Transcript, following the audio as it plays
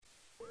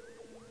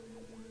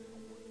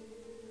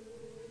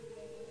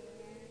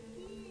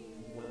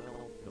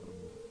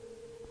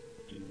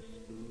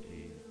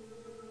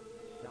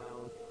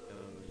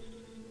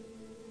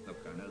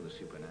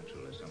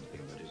supernatural is something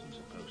that isn't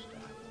supposed to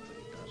happen, but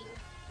it does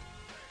happen.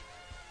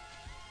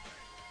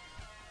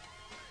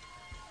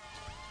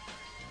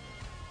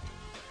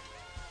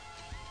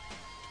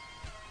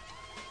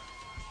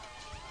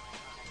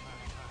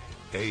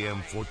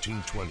 AM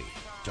 1420,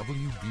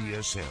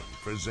 WBSM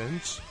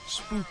presents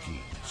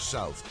Spooky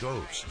South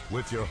Coast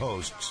with your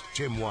hosts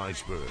Tim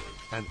Weisberg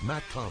and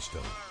Matt Costa.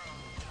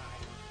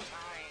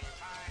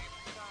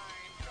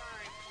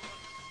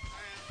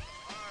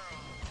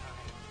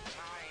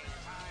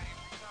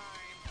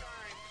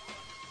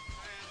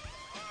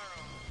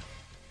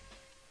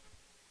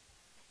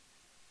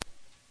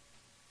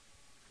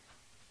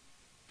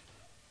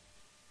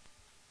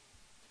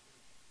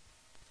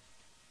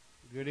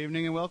 Good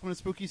evening and welcome to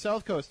Spooky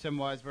South Coast. Tim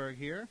Weisberg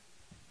here,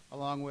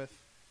 along with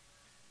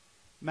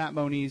Matt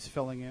Moniz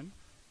filling in.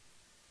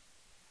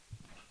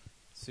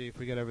 Let's see if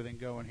we get everything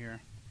going here.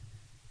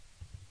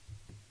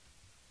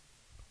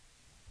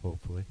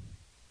 Hopefully.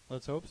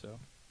 Let's hope so.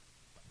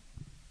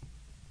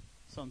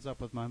 Something's up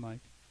with my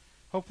mic.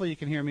 Hopefully you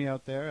can hear me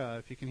out there.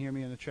 If you can hear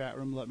me in the chat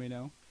room, let me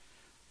know.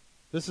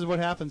 This is what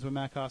happens when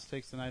Matt Costa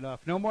takes the night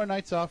off. No more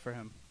nights off for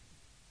him.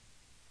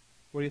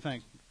 What do you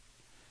think?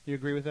 You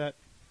agree with that?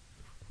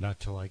 Not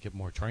till I get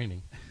more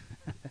training.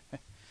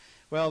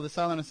 Well, the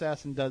Silent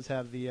Assassin does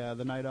have the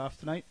night off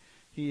tonight.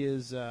 He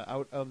is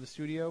out of the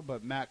studio,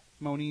 but Matt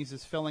Moniz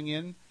is filling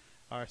in.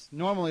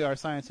 Normally our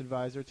science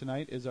advisor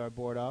tonight is our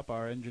board op,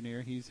 our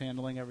engineer. He's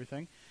handling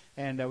everything.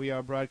 And we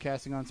are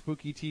broadcasting on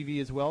Spooky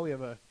TV as well. We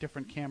have a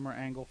different camera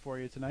angle for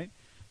you tonight.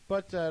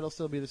 But it'll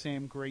still be the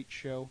same great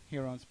show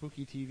here on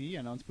Spooky TV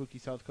and on Spooky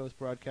South Coast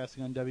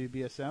broadcasting on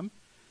WBSM.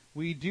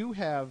 We do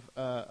have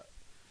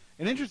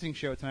an interesting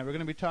show tonight. We're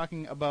going to be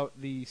talking about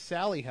the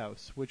Sallie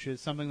House, which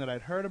is something that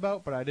I'd heard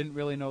about, but I didn't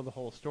really know the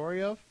whole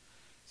story of.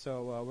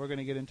 So we're going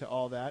to get into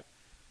all that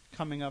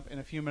coming up in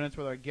a few minutes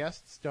with our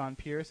guests, Don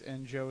Pierce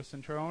and Joe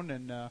Centrone.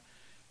 And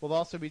we'll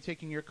also be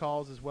taking your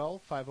calls as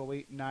well,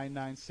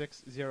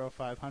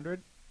 508-996-0500.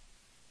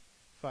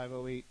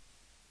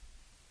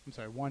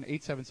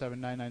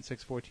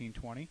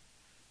 1-877-996-1420.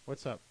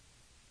 What's up?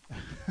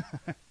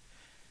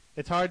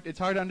 It's hard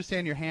to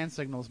understand your hand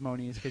signals,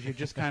 Moniz, because you're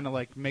just kind of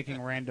like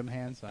making random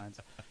hand signs.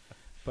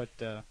 But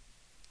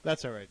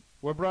that's all right.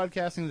 We're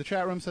broadcasting. The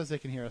chat room says they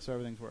can hear us, so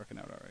everything's working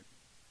out all right.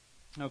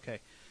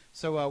 Okay.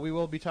 So we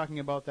will be talking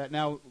about that.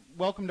 Now,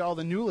 welcome to all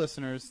the new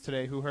listeners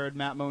today who heard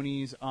Matt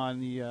Moniz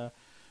on the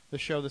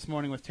show this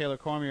morning with Taylor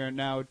Cormier.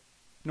 Now,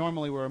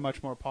 normally we're a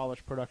much more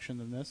polished production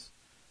than this.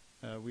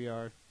 We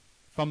are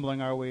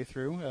fumbling our way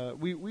through.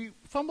 We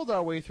fumbled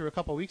our way through a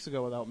couple weeks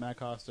ago without Matt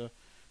Costa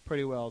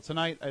pretty well.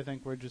 Tonight, I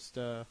think we're just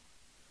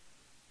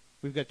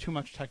we've got too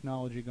much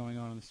technology going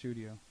on in the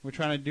studio. We're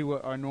trying to do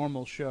our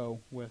normal show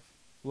with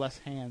less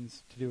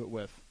hands to do it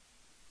with.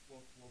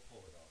 We'll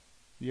pull it off.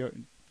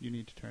 You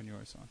need to turn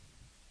yours on.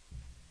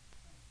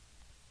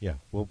 Yeah,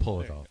 we'll pull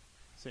it off.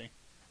 See,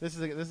 this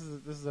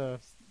is a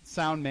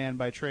sound man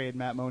by trade,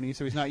 Matt Moniz,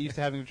 so he's not used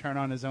to having to turn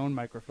on his own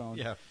microphone.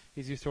 Yeah,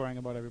 he's used to worrying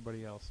about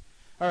everybody else.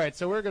 All right,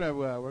 so we're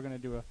gonna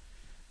do a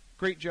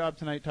great job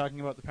tonight talking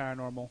about the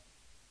paranormal.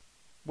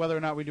 Whether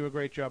or not we do a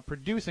great job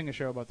producing a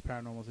show about the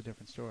paranormal is a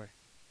different story.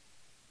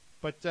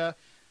 But,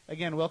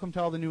 again, welcome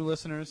to all the new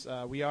listeners.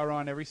 We are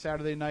on every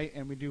Saturday night,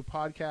 and we do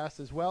podcasts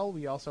as well.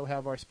 We also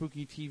have our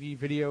Spooky TV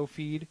video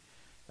feed.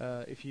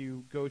 If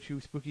you go to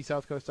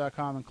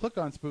SpookySouthCoast.com and click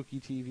on Spooky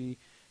TV,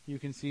 you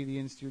can see the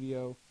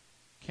in-studio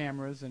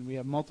cameras, and we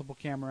have multiple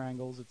camera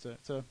angles. It's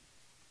a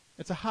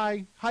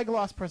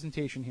high-gloss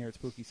presentation here at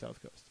Spooky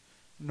South Coast.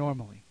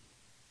 Normally.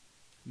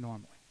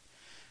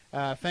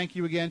 Thank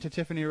you again to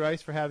Tiffany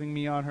Rice for having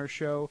me on her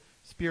show,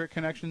 Spirit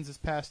Connections, this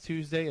past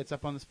Tuesday. It's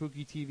up on the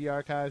Spooky TV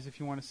archives if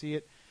you want to see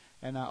it.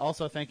 And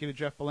also thank you to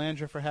Jeff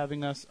Belanger for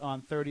having us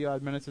on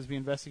 30-odd Minutes as we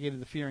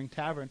investigated the Fearing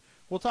Tavern.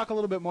 We'll talk a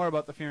little bit more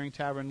about the Fearing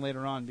Tavern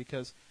later on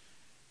because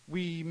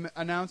we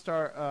announced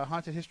our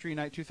Haunted History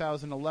Night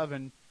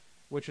 2011,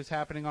 which is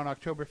happening on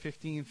October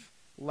 15th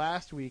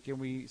last week, and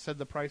we said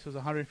the price was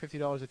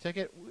 $150 a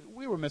ticket.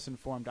 We were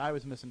misinformed. I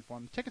was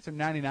misinformed. The tickets are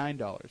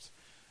 $99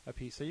 a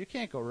piece, so you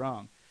can't go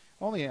wrong.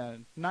 Only a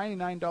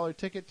 $99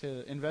 ticket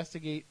to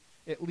investigate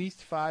at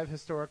least 5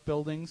 historic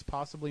buildings,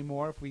 possibly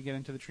more if we get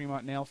into the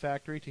Tremont Nail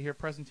Factory, to hear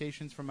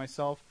presentations from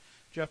myself,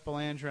 Jeff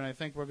Belanger, and I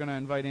think we're going to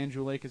invite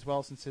Andrew Lake as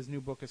well since his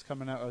new book is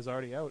coming out, is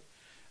already out.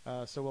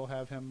 So we'll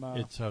have him.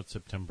 It's out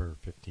September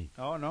 15th.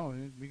 Oh no,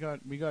 we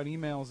got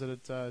emails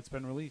that it's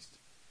been released.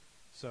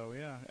 So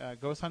yeah,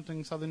 Ghost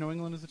Hunting Southern New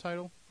England is the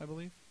title, I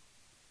believe.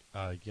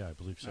 Yeah, I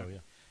believe so. Okay. Yeah.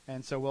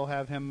 And so we'll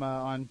have him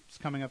on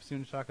coming up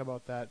soon to talk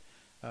about that.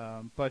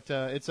 But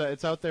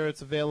it's out there.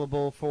 It's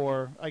available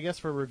for, I guess,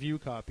 for review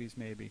copies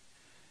maybe,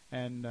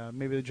 and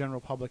maybe the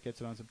general public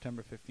gets it on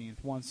September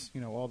 15th once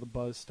all the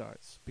buzz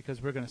starts,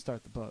 because we're going to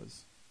start the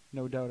buzz,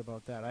 no doubt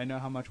about that. I know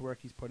how much work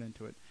he's put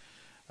into it,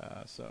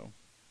 so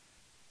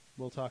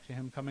we'll talk to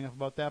him coming up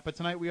about that. But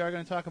tonight we are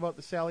going to talk about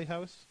the Sallie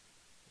House.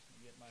 Just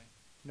going to get my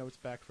notes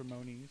back from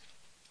Moniz.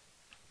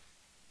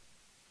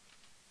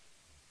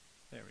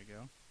 There we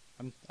go.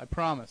 I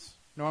promise.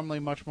 Normally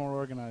much more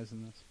organized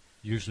than this.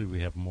 Usually we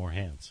have more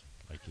hands.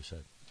 like you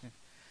said.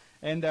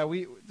 And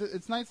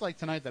it's nights like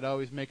tonight that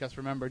always make us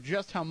remember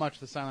just how much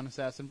the Silent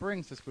Assassin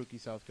brings to Spooky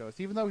South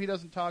Coast, even though he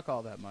doesn't talk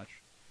all that much,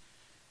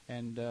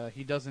 and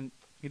he doesn't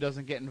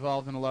get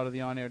involved in a lot of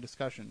the on-air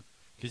discussion.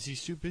 Because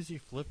he's too busy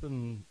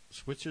flipping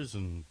switches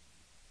and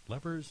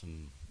levers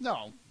and...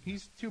 No,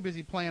 he's too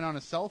busy playing on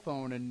his cell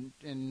phone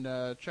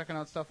and checking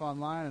out stuff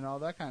online and all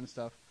that kind of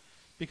stuff.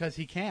 Because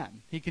he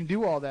can. He can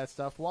do all that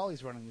stuff while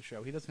he's running the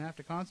show. He doesn't have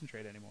to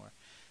concentrate anymore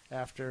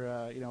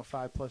after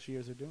 5+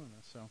 years of doing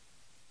this. So,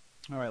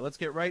 all right, let's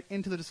get right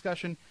into the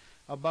discussion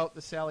about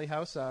the Sallie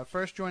House.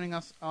 First joining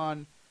us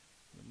on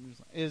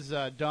is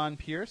Dawn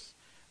Pierce.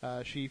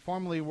 She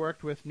formerly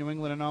worked with New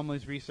England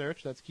Anomalies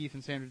Research. That's Keith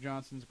and Sandra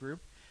Johnson's group.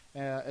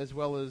 As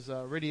well as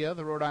RIDIA,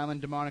 the Rhode Island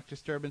Demonic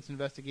Disturbance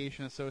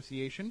Investigation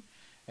Association,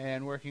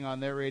 and working on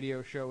their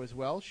radio show as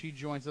well. She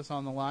joins us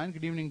on the line.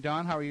 Good evening,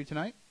 Dawn. How are you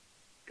tonight?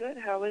 Good.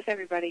 How is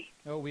everybody?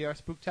 Oh, we are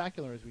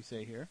spooktacular, as we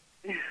say here.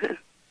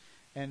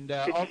 And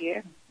good to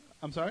hear.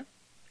 I'm sorry?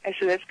 I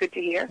said that's good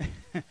to hear.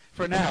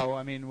 For now,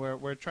 I mean,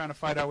 we're trying to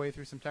fight our way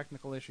through some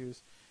technical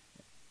issues,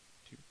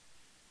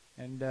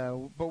 and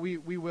but we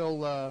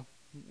will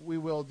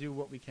do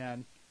what we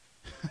can,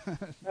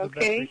 the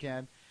best we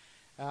can.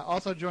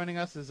 Also joining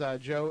us is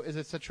Joe. Is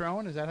it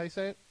Citrone? Is that how you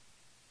say it?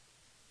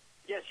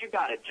 Yes, you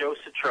got it, Joe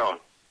Citrone.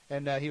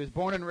 And he was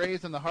born and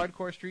raised on the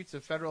hardcore streets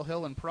of Federal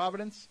Hill in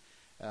Providence,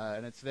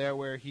 and it's there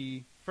where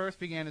he first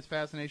began his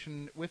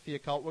fascination with the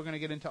occult. We're going to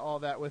get into all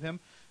that with him.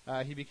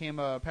 He became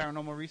a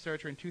paranormal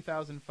researcher in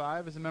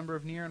 2005 as a member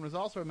of NEAR and was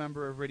also a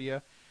member of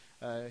RIDIA.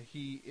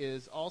 He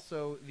is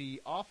also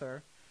the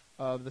author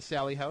of The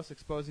Sallie House,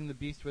 Exposing the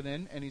Beast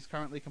Within, and he's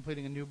currently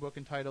completing a new book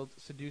entitled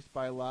Seduced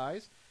by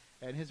Lies.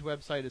 And his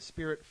website is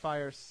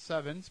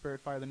SpiritFire7,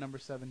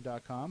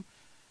 SpiritFire7.com.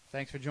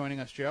 Thanks for joining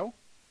us, Joe.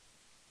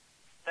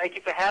 Thank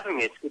you for having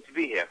me. It's good to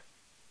be here.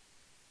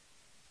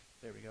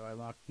 There we go.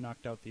 I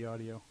knocked out the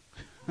audio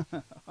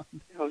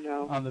Oh,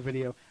 no. on the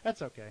video.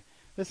 That's okay.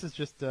 This is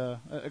just a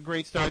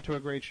great start to a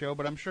great show,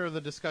 but I'm sure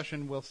the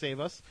discussion will save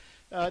us.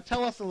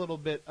 Tell us a little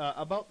bit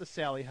about the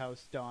Sallie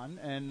House, Dawn,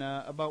 and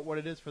about what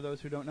it is for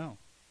those who don't know.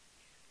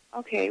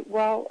 Okay,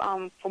 well,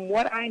 from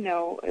what I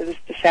know, the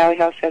Sallie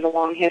House has a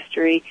long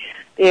history.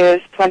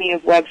 There's plenty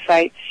of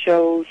websites,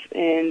 shows,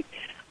 and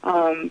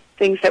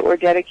things that were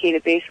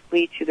dedicated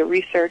basically to the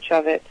research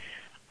of it.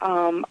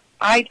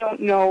 I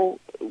don't know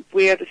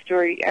where the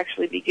story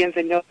actually begins.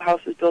 I know the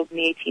house was built in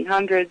the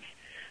 1800s.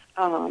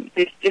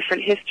 There's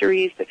different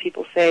histories that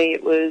people say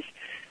it was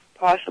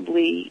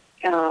possibly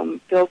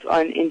built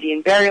on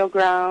Indian burial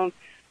ground.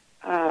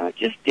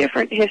 Just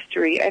different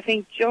history. I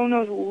think Joe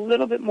knows a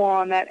little bit more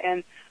on that,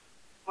 and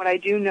what I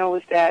do know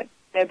is that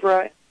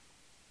Deborah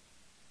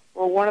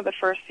were one of the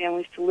first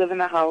families to live in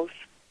the house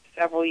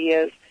several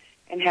years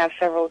and have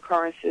several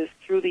occurrences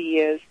through the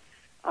years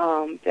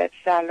that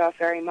started off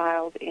very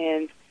mild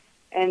and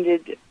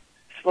ended,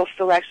 well,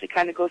 still actually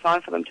kind of goes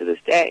on for them to this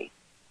day.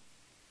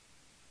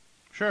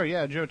 Sure,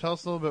 yeah. Joe, tell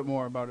us a little bit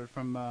more about it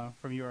from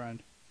your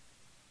end.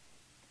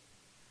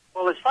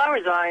 Well, as far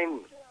as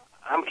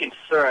I'm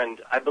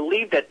concerned, I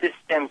believe that this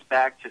stems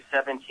back to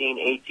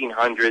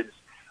 1800s,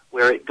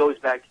 where it goes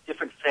back to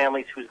different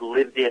families who's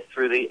lived there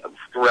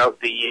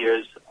throughout the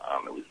years.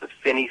 It was the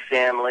Finney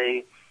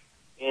family.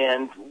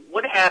 And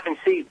what happened,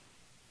 see,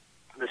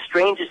 the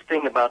strangest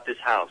thing about this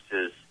house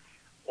is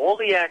all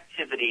the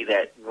activity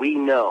that we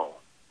know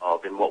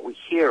of and what we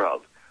hear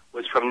of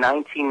was from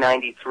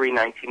 1993,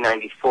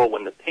 1994,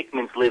 when the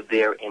Pickmans lived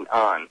there and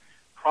on.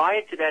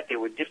 Prior to that, there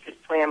were different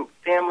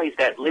families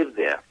that lived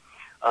there.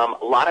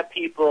 A lot of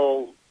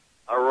people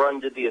are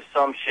under the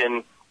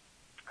assumption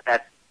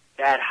that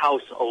that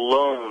house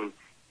alone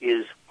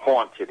is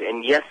haunted.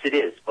 And yes, it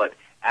is. But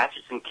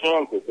Atchison,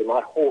 Kansas, and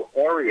that whole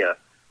area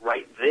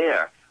right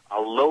there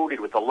are loaded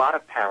with a lot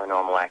of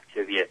paranormal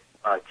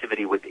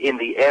activity within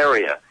the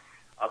area.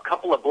 A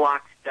couple of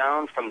blocks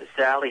down from the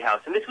Sallie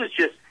House, and this was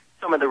just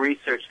some of the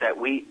research that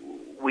we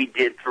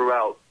did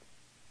throughout,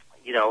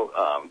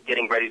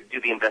 getting ready to do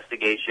the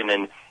investigation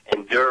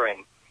and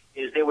during,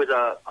 is there was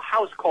a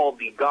house called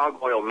the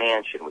Gargoyle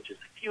Mansion, which is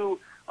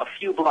a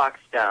few blocks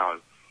down.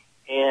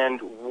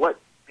 And what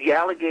the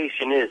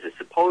allegation is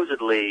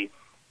supposedly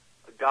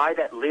a guy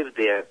that lived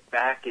there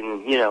back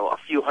in, a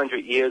few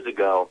hundred years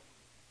ago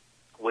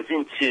was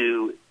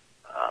into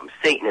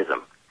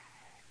Satanism.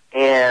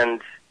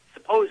 And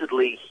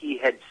supposedly he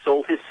had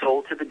sold his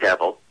soul to the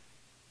devil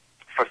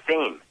for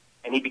fame,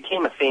 and he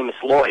became a famous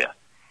lawyer.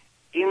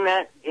 In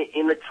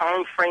the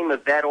time frame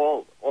of that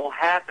all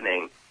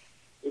happening,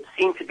 it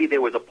seemed to be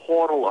there was a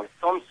portal or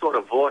some sort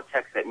of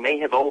vortex that may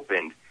have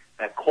opened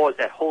that caused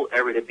that whole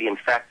area to be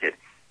infected,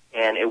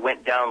 and it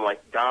went down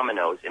like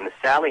dominoes. And the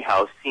Sallie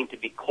House seemed to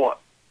be caught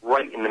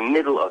right in the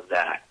middle of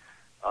that.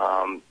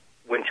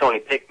 When Tony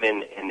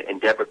Pickman and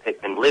Deborah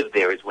Pickman lived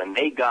there is when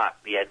they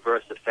got the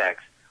adverse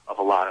effects of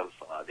a lot of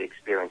the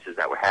experiences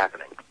that were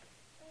happening.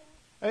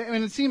 I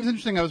mean, it seems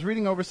interesting. I was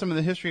reading over some of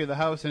the history of the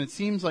house, and it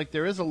seems like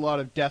there is a lot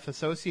of death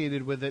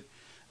associated with it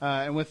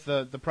and with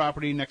the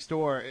property next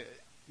door.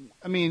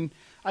 I mean,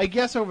 I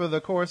guess over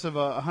the course of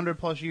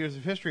 100-plus years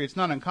of history, it's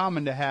not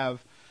uncommon to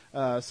have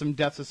some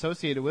deaths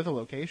associated with a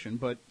location,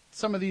 but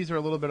some of these are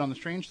a little bit on the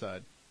strange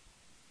side.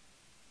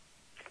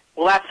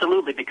 Well,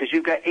 absolutely, because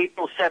you've got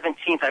April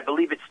 17th, I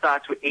believe it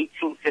starts with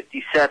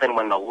 1857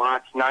 when the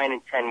lots 9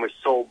 and 10 were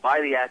sold by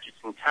the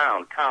Atchison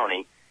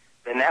County.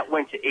 Then that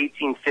went to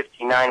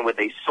 1859 where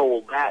they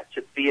sold that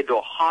to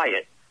Theodore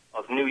Hyatt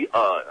of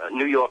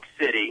New York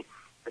City.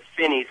 The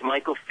Finneys,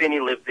 Michael Finney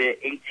lived there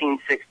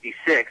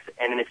 1866,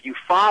 and then if you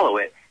follow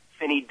it,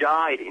 Finney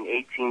died in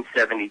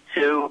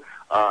 1872.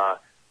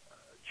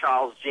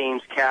 Charles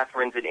James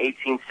Catherine's in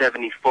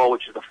 1874,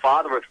 which is the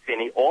father of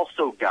Finney,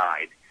 also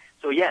died.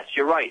 So yes,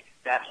 you're right.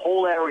 That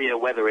whole area,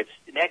 whether it's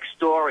next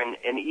door and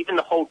even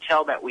the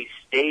hotel that we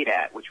stayed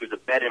at, which was a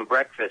bed and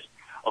breakfast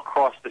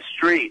across the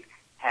street,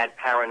 had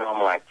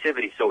paranormal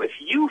activity. So if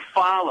you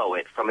follow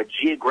it from a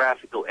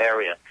geographical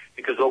area,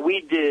 because what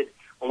we did,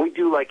 when we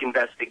do like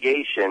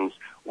investigations,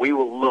 we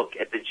will look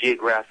at the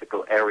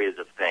geographical areas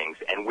of things,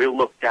 and we'll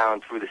look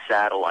down through the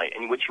satellite.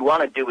 And what you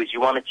want to do is you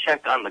want to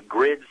check on the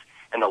grids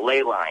and the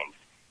ley lines,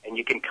 and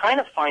you can kind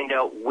of find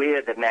out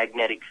where the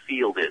magnetic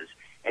field is.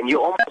 And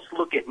you almost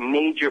look at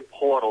major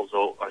portals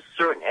or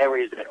certain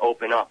areas that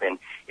open up. And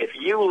if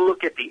you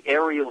look at the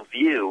aerial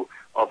view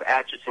of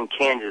Atchison,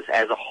 Kansas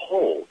as a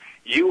whole,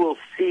 you will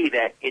see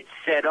that it's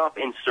set up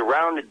and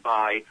surrounded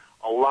by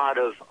a lot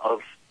of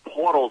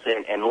portals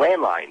and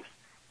landlines.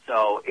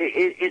 So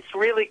it's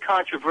really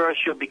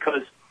controversial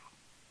because,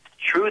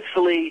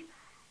 truthfully,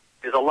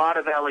 there's a lot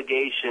of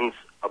allegations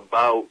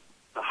about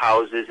the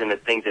houses and the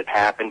things that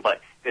happen, but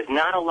there's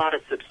not a lot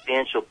of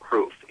substantial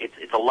proof.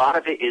 It's a lot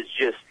of it is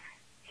just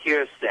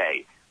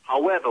hearsay.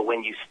 However,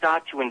 when you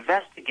start to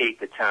investigate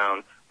the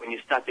town, when you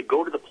start to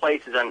go to the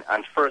places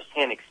on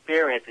first-hand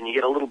experience and you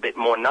get a little bit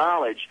more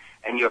knowledge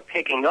and you're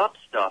picking up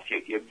stuff,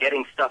 you're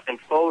getting stuff in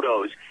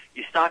photos,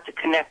 you start to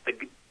connect the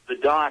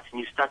dots and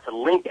you start to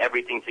link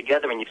everything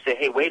together and you say,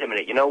 hey, wait a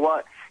minute, you know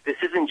what? This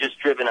isn't just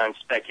driven on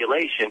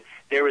speculation.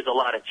 There is a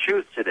lot of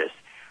truth to this.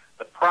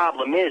 The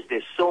problem is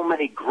there's so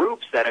many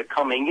groups that are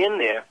coming in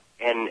there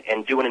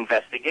and doing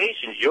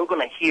investigations. You're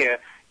going to hear,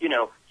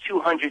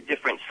 200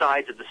 different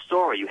sides of the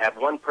story. You have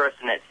one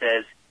person that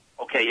says,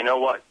 okay, you know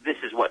what, this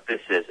is what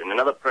this is, and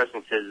another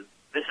person says,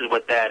 this is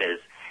what that is.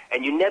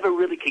 And you never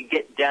really could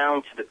get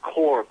down to the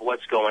core of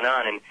what's going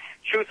on. And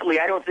truthfully,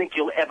 I don't think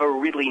you'll ever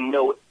really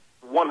know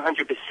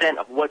 100%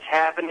 of what's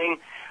happening,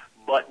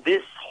 but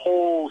this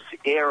whole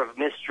air of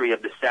mystery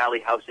of the Sallie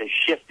House has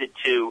shifted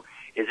to,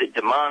 is it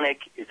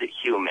demonic? Is it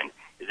human?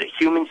 Is it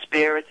human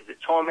spirits? Is it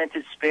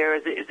tormented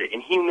spirits? Is it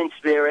inhuman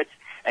spirits?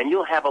 And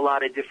you'll have a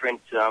lot of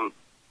different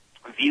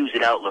views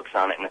and outlooks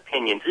on it and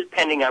opinions,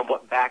 depending on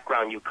what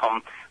background you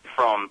come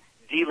from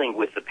dealing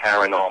with the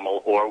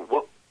paranormal or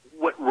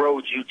what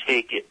road you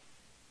take it,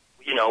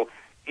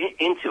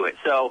 into it.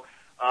 So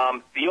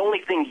the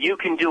only thing you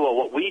can do,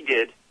 or what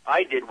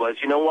I did was,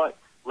 you know what,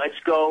 let's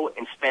go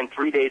and spend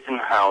 3 days in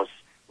the house.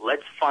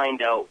 Let's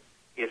find out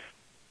if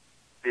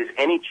there's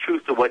any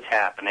truth to what's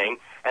happening,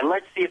 and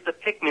let's see if the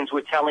Pickmans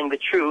were telling the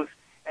truth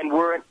and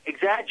weren't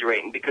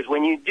exaggerating, because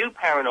when you do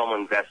paranormal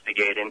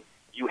investigating,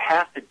 you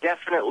have to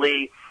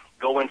definitely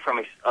go in from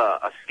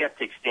a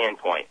skeptic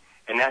standpoint,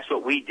 and that's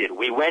what we did.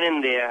 We went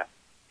in there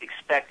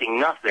expecting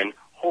nothing,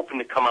 hoping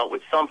to come out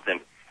with something,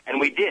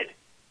 and we did.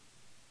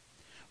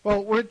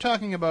 Well, we're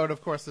talking about,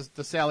 of course,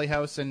 the Sallie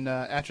House in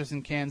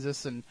Atchison,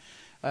 Kansas, and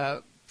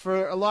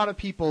for a lot of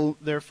people,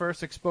 their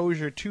first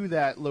exposure to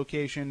that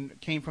location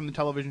came from the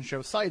television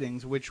show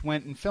Sightings, which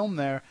went and filmed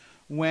there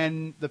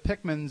when the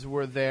Pickmans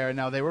were there.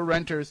 Now, they were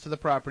renters to the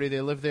property. They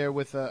lived there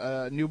with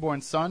a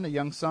newborn son, a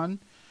young son,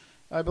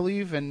 I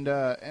believe, and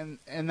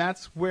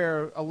that's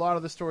where a lot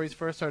of the stories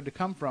first started to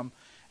come from.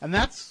 And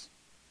that's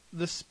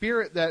the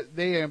spirit that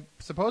they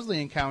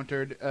supposedly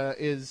encountered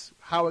is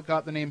how it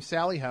got the name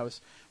Sallie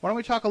House. Why don't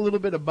we talk a little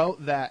bit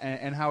about that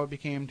and how it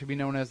became to be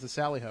known as the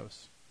Sallie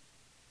House?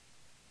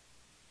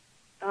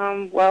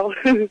 Well,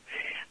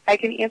 I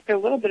can answer a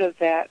little bit of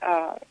that.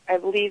 I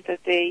believe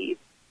that they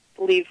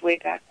believed way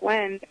back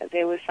when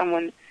there was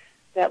someone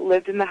that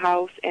lived in the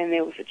house and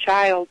there was a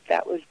child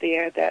that was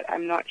there that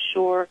I'm not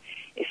sure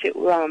if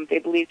they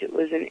believed it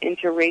was an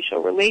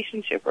interracial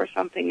relationship or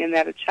something, and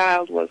that a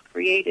child was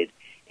created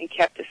and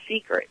kept a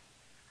secret.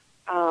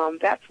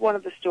 That's one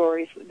of the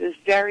stories. There's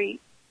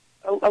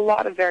a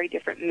lot of very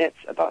different myths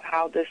about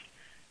how this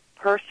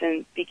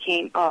person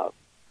became up.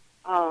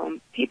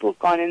 People have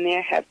gone in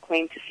there, have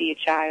claimed to see a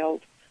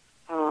child.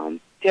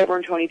 Deborah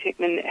and Tony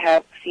Pickman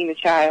have seen a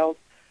child.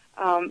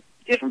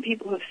 Different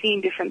people have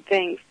seen different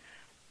things.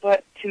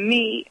 But to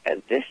me,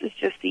 this is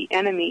just the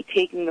enemy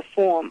taking the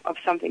form of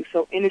something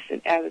so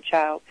innocent as a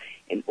child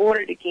in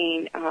order to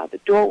gain the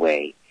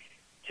doorway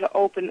to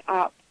open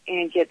up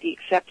and get the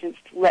acceptance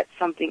to let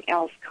something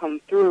else come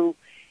through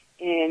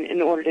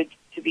in order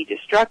to be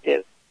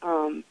destructive.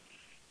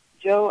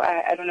 Joe,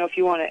 I don't know if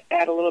you want to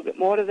add a little bit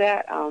more to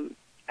that.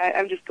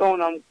 I'm just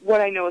going on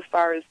what I know as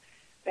far as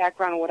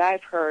background and what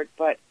I've heard.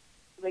 But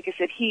like I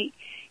said, he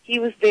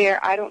was there.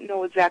 I don't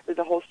know exactly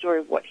the whole story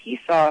of what he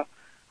saw,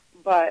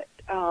 but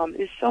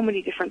there's so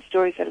many different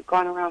stories that have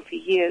gone around for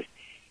years,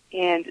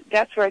 and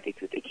that's where I think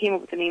that they came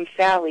up with the name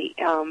Sally.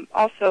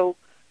 Also,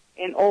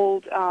 an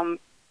old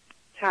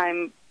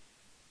time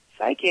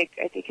psychic,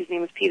 I think his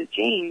name was Peter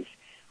James,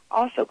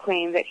 also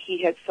claimed that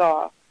he had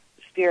saw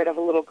the spirit of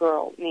a little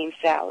girl named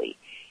Sally,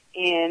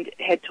 and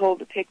had told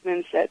the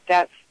Pickmans that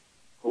that's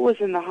who was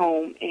in the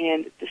home,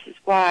 and this is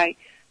why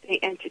they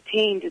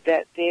entertained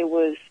that there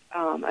was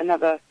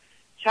another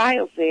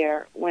child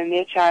there when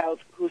their child,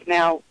 who's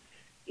now,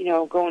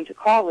 going to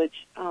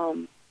college,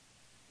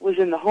 was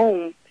in the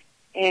home,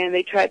 and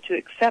they tried to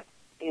accept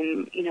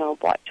and,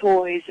 bought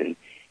toys and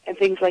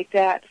things like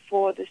that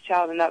for this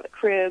child, another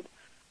crib.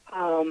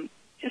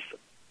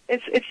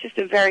 It's just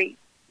a very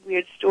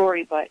weird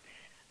story, but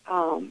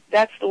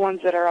that's the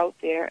ones that are out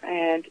there.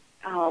 And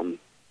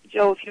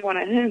Joe, if you want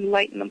to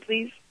enlighten them,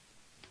 please.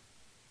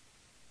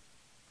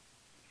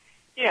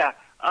 Yeah.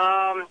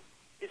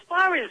 As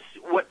far as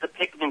what the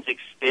Pickmans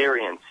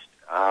experienced,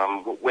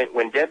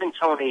 when Deb and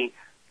Tony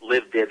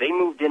lived there, they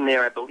moved in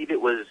there, I believe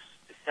it was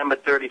December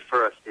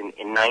 31st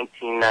in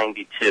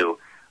 1992.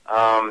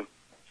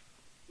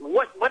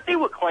 What they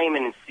were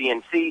claiming in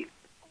CNC,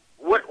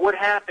 what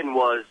happened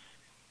was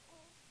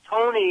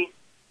Tony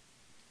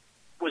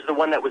was the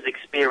one that was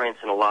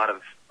experiencing a lot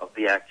of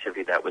the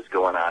activity that was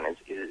going on.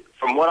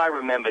 From what I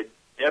remember,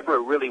 Deborah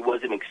really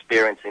wasn't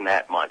experiencing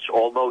that much,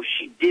 although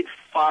she did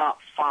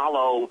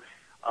follow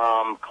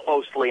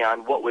closely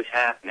on what was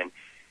happening.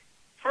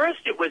 First,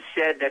 it was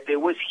said that there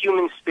was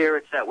human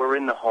spirits that were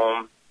in the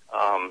home.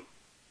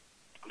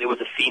 There was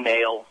a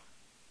female.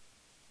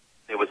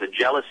 There was a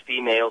jealous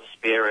female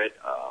spirit.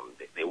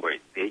 There were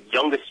the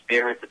younger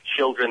spirits of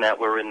children that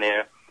were in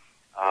there.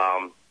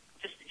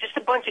 Just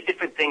a bunch of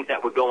different things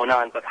that were going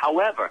on. But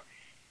however,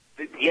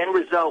 the end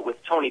result with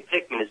Tony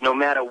Pickman is no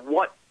matter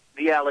what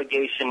the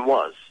allegation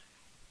was,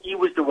 he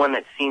was the one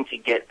that seemed to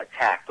get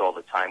attacked all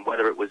the time,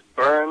 whether it was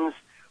burns,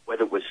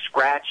 whether it was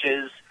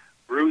scratches,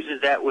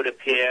 bruises that would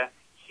appear.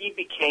 He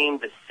became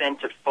the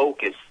center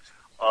focus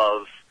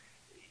of,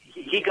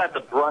 he got the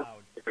brunt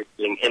of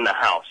everything in the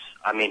house.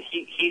 I mean,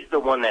 he's the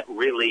one that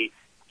really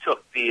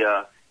took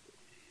it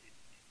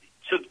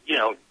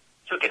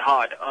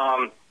hard.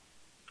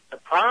 The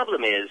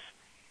problem is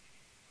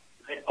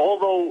that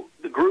although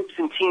the groups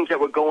and teams that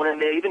were going in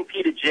there, even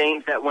Peter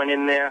James that went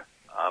in there,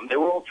 they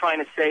were all trying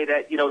to say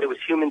that, there was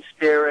human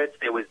spirits,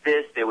 there was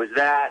this, there was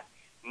that.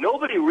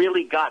 Nobody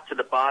really got to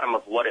the bottom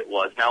of what it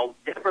was. Now,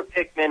 Deborah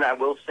Pickman, I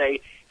will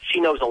say, she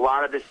knows a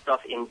lot of this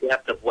stuff in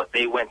depth of what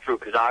they went through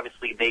because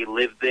obviously they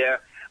lived there.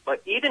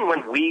 But even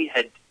when we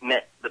had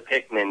met the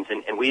Pickmans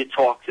and we had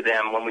talked to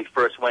them when we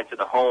first went to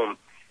the home,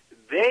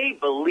 they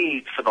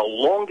believed for the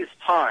longest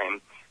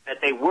time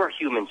that they were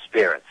human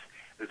spirits.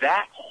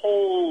 Their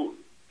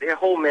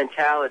whole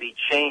mentality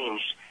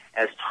changed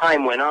as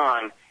time went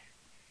on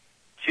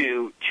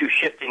to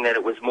shifting that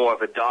it was more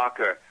of a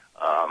darker,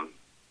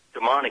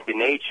 demonic in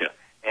nature.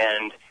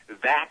 And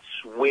that's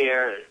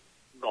where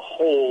the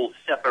whole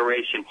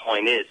separation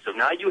point is. So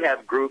now you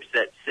have groups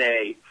that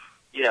say,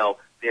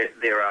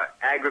 there are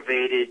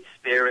aggravated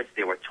spirits,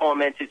 there were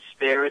tormented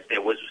spirits.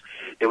 There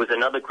was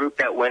another group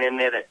that went in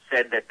there that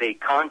said that they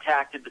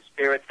contacted the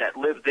spirits that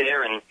lived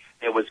there, and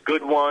there was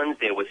good ones,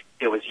 there was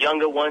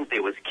younger ones,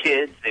 there was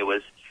kids, there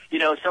was,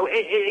 so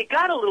it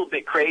got a little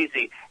bit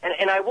crazy.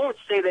 And I won't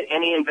say that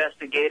any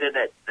investigator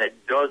that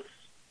does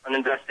an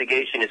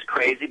investigation is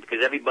crazy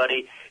because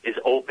everybody is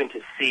open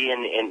to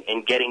seeing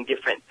and getting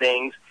different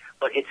things,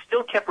 but it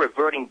still kept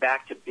reverting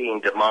back to being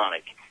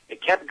demonic.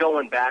 It kept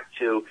going back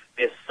to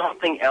there's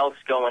something else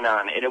going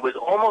on, and it was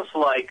almost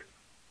like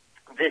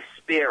this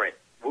spirit.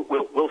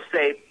 We'll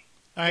say.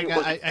 All right,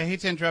 guys, I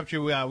hate to interrupt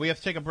you. We have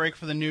to take a break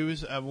for the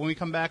news. When we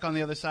come back on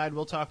the other side,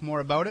 we'll talk more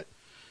about it.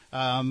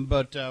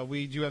 But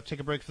we do have to take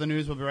a break for the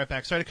news. We'll be right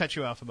back. Sorry to cut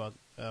you off about.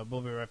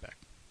 We'll be right back.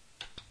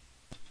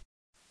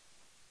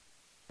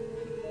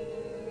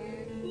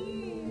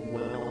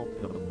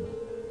 Welcome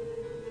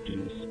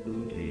to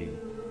Spooky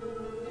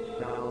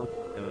South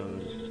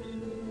Coast.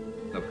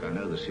 Look, I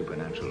know the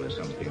supernatural is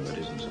something that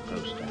isn't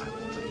supposed to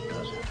happen, but it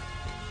does happen.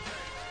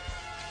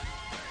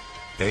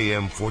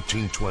 AM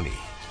 1420,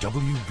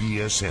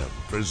 WBSM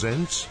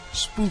presents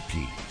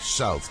Spooky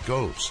South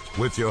Coast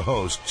with your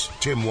hosts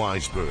Tim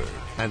Weisberg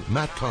and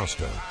Matt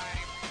Costa.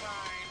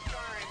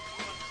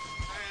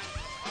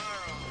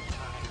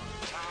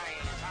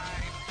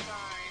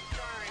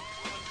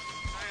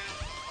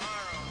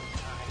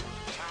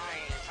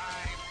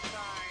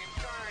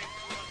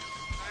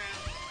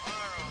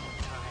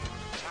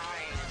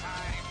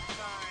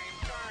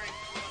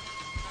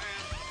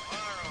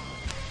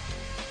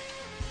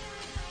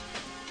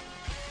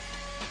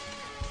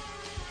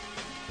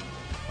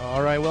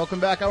 All right, welcome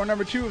back. Hour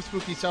number 2 of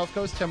Spooky South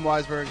Coast. Tim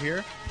Weisberg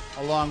here,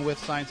 along with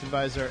science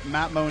advisor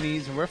Matt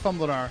Moniz, and we're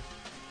fumbling our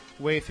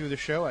way through the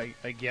show. I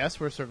guess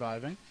we're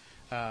surviving.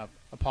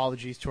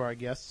 Apologies to our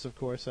guests, of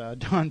course,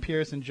 Don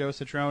Pierce and Joe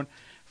Citrone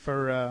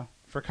for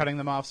cutting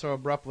them off so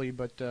abruptly,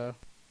 but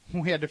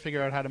we had to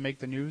figure out how to make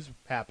the news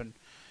happen.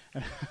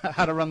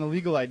 how to run the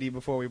legal ID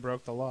before we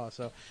broke the law.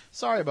 So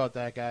sorry about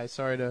that, guys.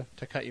 Sorry to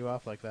cut you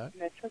off like that.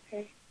 That's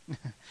okay.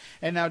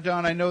 And now,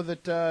 Dawn, I know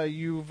that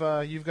you've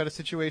got a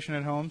situation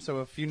at home,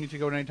 so if you need to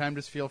go at any time,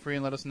 just feel free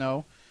and let us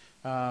know.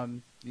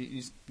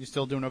 You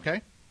still doing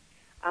okay?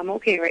 I'm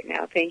okay right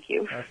now, thank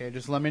you. Okay,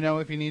 just let me know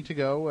if you need to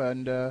go,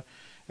 and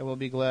we'll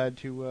be glad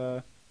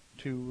to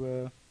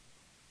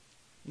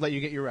let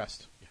you get your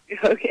rest.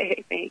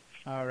 Okay, thanks.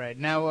 All right.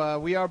 Now,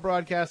 we are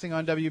broadcasting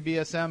on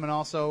WBSM and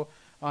also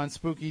on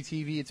Spooky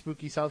TV at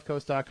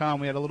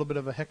SpookySouthCoast.com. We had a little bit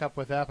of a hiccup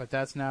with that, but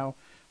that's now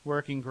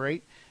working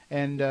great.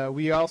 And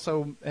we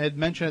also had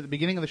mentioned at the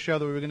beginning of the show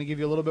that we were going to give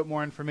you a little bit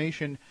more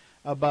information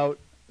about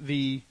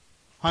the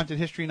Haunted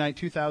History Night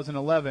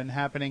 2011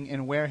 happening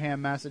in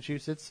Wareham,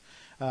 Massachusetts.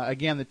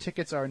 Again, the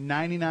tickets are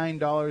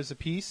 $99 a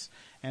piece,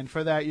 and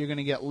for that you're going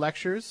to get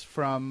lectures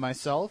from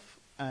myself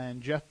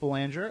and Jeff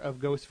Belanger of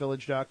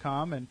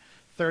GhostVillage.com and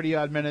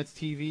 30-odd Minutes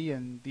TV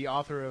and the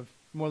author of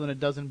more than a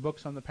dozen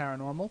books on the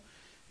paranormal.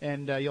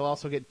 And you'll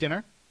also get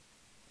dinner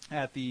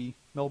at the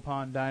Mill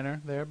Pond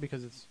Diner there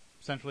because it's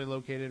centrally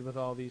located with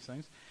all these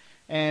things.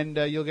 And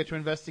you'll get to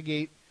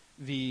investigate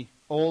the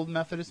old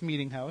Methodist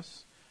Meeting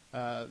House,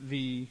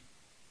 the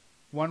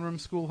one-room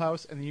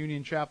schoolhouse, and the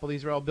Union Chapel.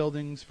 These are all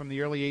buildings from the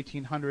early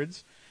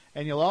 1800s.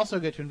 And you'll also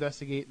get to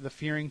investigate the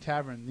Fearing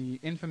Tavern, the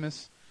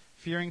infamous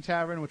Fearing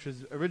Tavern, which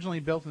was originally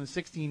built in the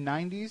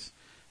 1690s.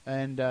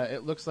 And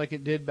it looks like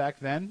it did back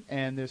then.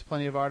 And there's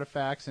plenty of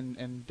artifacts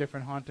and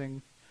different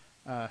haunted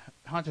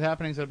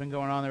happenings that have been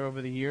going on there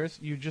over the years.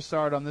 You just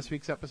saw it on this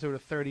week's episode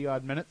of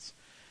 30-odd Minutes.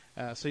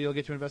 So you'll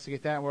get to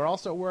investigate that. We're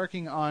also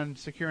working on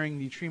securing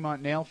the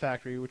Tremont Nail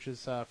Factory, which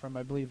is from,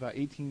 I believe,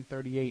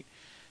 1838,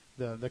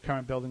 the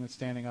current building that's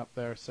standing up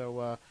there.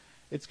 So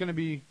it's going to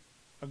be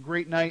a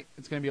great night.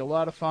 It's going to be a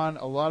lot of fun,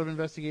 a lot of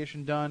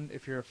investigation done.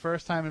 If you're a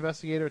first-time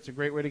investigator, it's a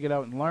great way to get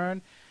out and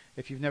learn.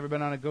 If you've never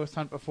been on a ghost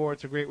hunt before,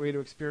 it's a great way to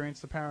experience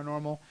the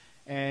paranormal.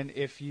 And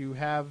if you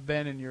have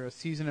been and you're a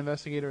seasoned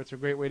investigator, it's a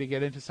great way to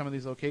get into some of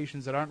these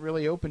locations that aren't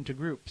really open to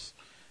groups.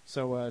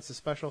 So it's a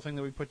special thing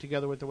that we put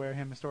together with the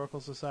Wareham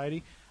Historical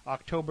Society.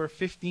 October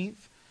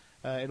 15th,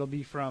 it'll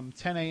be from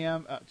 6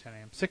 p.m.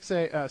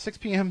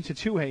 to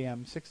 2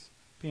 a.m., 6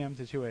 p.m.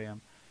 to 2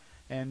 a.m.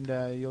 And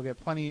you'll get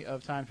plenty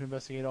of time to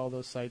investigate all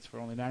those sites for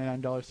only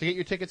 $99. To get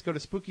your tickets, go to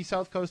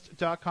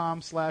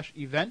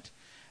SpookySouthCoast.com/event,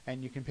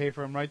 and you can pay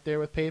for them right there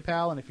with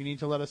PayPal. And if you need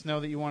to let us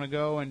know that you want to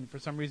go and for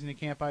some reason you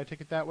can't buy a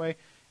ticket that way,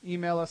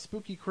 email us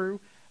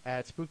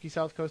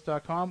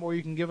spookycrew@SpookySouthCoast.com, or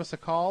you can give us a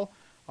call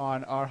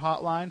on our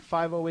hotline,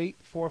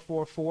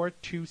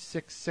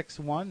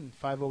 508-444-2661,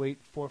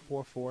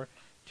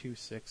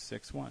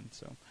 508-444-2661.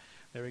 So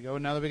there we go.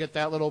 Now that we get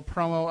that little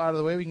promo out of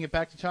the way, we can get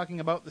back to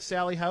talking about the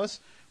Sally House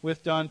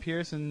with Don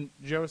Pierce and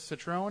Joe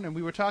Citrone. And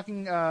we were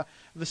talking the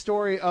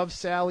story of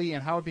Sally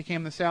and how it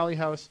became the Sally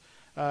House,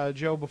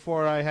 Joe,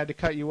 before I had to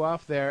cut you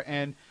off there.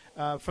 And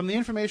from the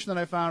information that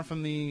I found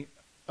from the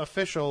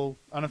official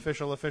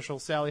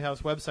Sally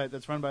House website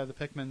that's run by the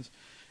Pickmans,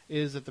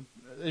 is that,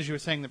 as you were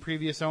saying, the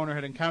previous owner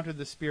had encountered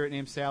this spirit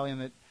named Sally,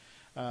 and that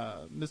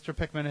Mr.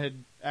 Pickman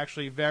had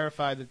actually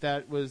verified that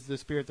that was the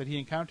spirit that he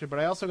encountered. But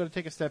I also got to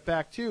take a step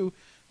back, too,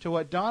 to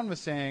what Don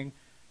was saying.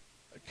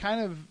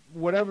 Kind of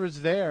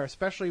whatever's there,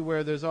 especially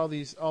where there's all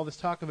this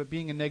talk of it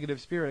being a negative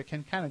spirit, it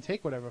can kind of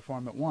take whatever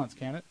form it wants,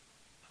 can it?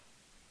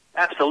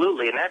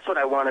 Absolutely, and that's what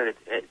I wanted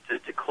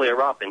to clear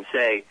up and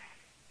say.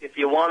 If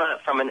you want to,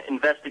 from an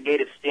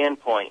investigative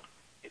standpoint,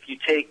 if you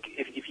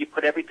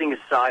put everything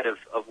aside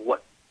of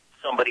what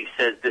somebody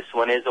says this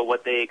one is or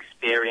what they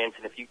experience,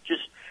 and if you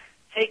just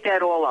take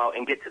that all out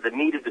and get to the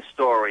meat of the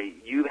story,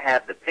 you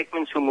have the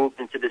Pickmans who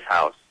moved into this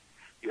house.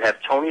 You have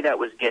Tony that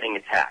was getting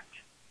attacked,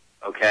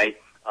 okay?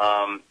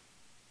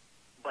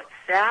 But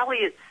Sally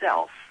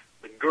itself,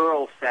 the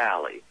girl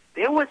Sally,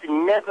 it was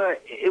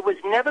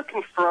never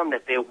confirmed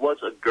that there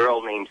was a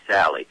girl named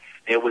Sally.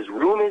 There was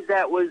rumors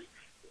that was,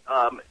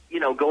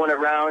 going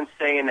around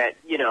saying that,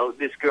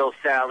 this girl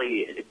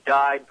Sally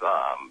died,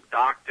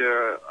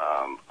 doctor,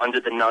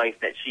 under the knife,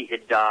 that she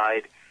had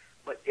died.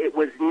 But it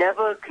was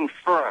never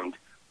confirmed.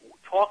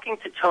 Talking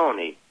to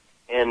Tony,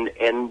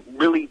 and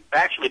really,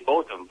 actually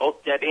both of them,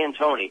 both Deb and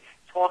Tony,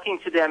 talking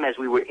to them as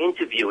we were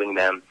interviewing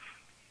them,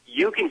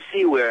 you can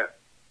see where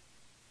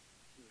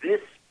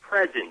this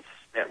presence,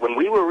 that when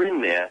we were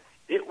in there,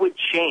 it would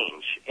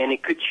change, and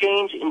it could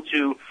change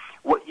into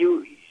what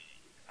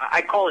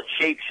I call it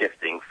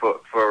shape-shifting, for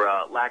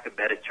lack of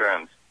better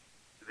terms.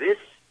 This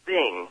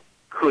thing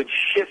could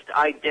shift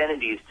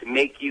identities to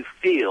make you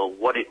feel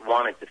what it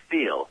wanted to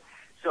feel.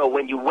 So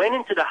when you went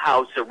into the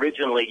house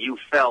originally, you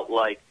felt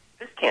like,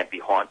 this can't be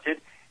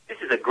haunted.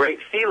 This is a great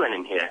feeling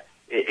in here.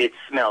 It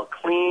smelled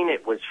clean.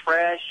 It was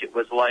fresh. It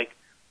was like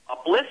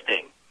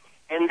uplifting.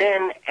 And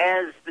then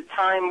as the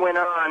time went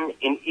on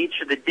in each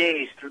of the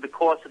days through the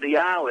course of the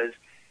hours,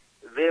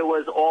 there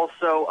was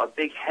also a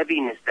big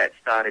heaviness that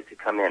started to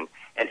come in.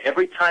 And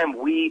every time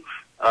we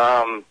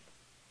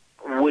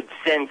would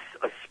sense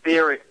a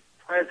spirit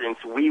presence,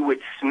 we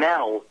would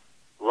smell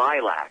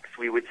lilacs.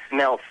 We would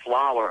smell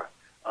flower,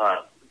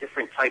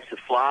 different types of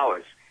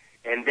flowers.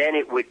 and then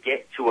it would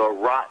get to a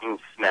rotten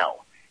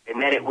smell,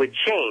 and then it would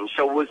change.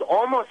 So it was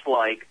almost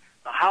like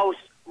the house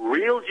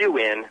reeled you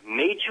in,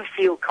 made you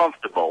feel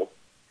comfortable.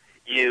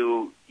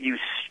 You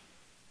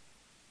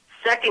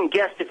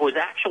second-guessed if it was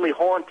actually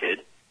haunted.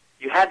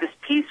 You had this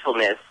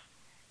peacefulness,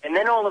 and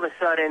then all of a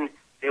sudden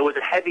there was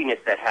a heaviness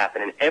that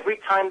happened. And every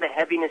time the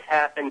heaviness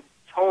happened,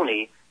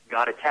 Tony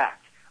got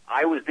attacked.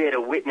 I was there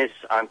to witness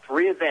on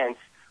 3 events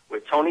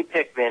where Tony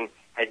Pickman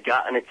had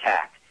gotten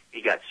attacked.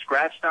 He got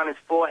scratched on his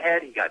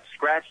forehead, he got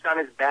scratched on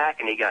his back,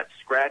 and he got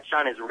scratched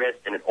on his wrist,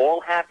 and it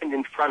all happened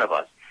in front of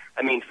us.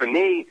 I mean, for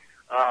me,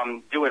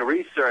 doing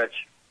research,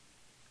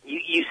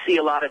 you see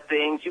a lot of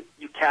things.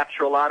 You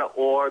capture a lot of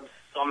orbs.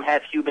 Some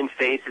have human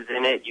faces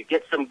in it. You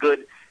get some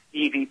good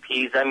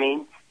EVPs. I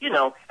mean, you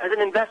know, as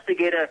an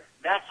investigator,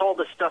 that's all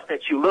the stuff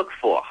that you look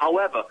for.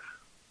 However,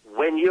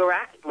 when you're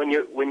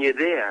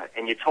there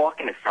and you're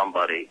talking to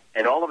somebody,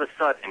 and all of a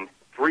sudden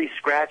 3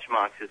 scratch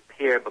marks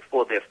appear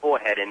before their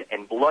forehead,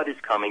 and blood is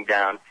coming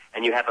down,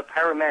 and you have a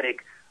paramedic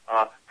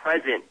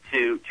present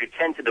to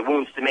tend to the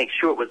wounds to make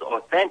sure it was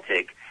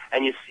authentic,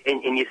 and you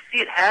see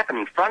it happen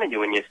in front of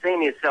you, and you're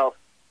saying to yourself,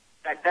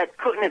 that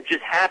couldn't have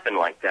just happened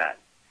like that.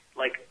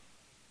 Like,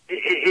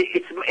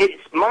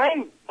 it's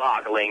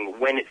mind-boggling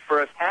when it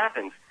first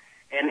happens.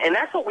 And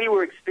that's what we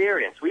were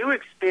experiencing. We were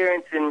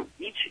experiencing,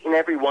 each and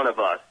every one of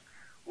us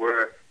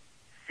were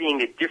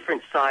seeing a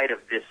different side of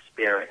this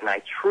spirit. And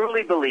I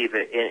truly believe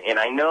it. And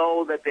I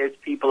know that there's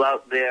people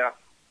out there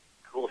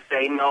who will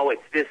say, no,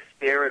 it's this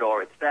spirit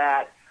or it's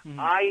that. Mm-hmm.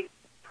 I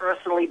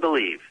personally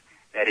believe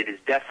that it is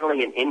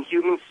definitely an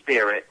inhuman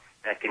spirit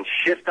that can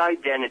shift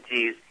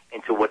identities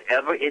into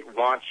whatever it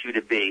wants you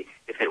to be.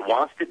 If it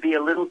wants to be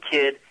a little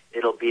kid,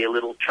 it'll be a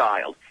little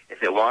child.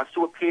 If it wants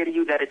to appear to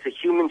you that it's a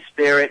human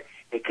spirit,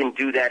 it can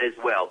do that as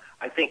well.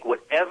 I think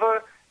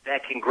whatever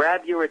that can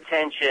grab your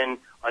attention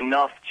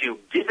enough to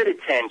give it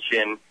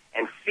attention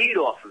and feed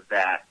off of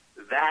that,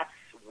 that's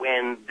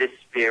when this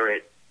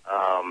spirit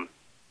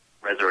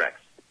resurrects.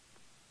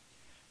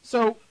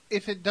 So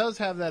if it does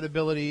have that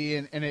ability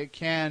and it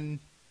can,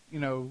 you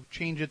know,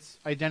 change its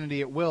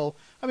identity at will,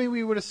 I mean,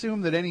 we would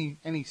assume that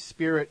any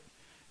spirit,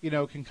 you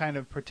know, can kind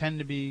of pretend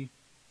to be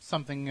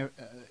something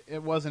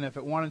it wasn't if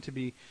it wanted to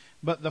be.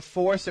 But the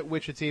force at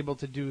which it's able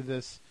to do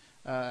this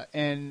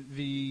and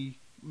the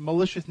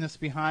maliciousness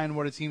behind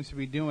what it seems to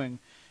be doing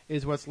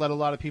is what's led a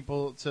lot of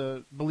people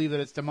to believe that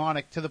it's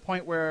demonic, to the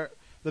point where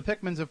the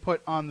Pickmans have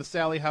put on the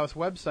Sallie House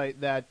website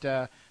that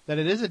it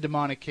is a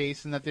demonic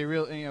case, and that they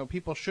really, you know,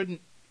 people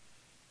shouldn't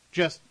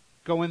just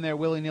go in there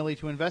willy-nilly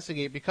to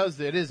investigate, because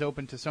it is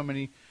open to so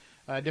many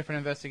different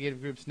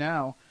investigative groups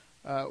now.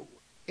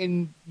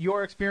 In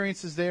your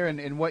experiences there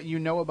and what you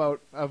know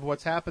of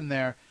what's happened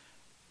there,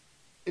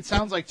 it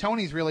sounds like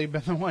Tony's really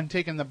been the one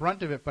taking the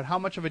brunt of it, but how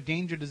much of a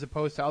danger does it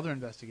pose to other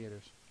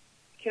investigators?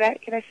 Can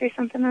I say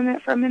something on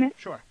that for a minute?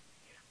 Sure.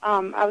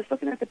 I was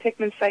looking at the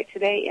Pickman site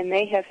today, and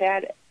they have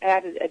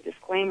added a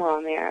disclaimer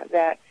on there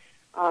that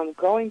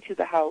going to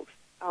the house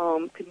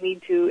could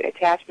lead to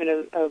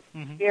attachment of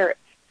mm-hmm. spirits.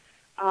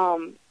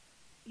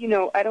 You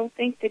know, I don't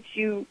think that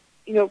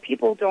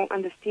people don't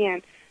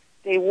understand.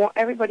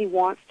 Everybody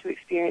wants to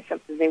experience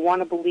something. They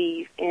want to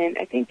believe, and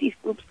I think these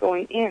groups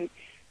going in,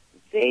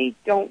 they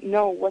don't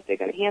know what they're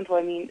going to handle.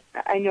 I mean,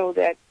 I know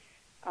that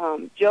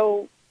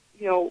Joe,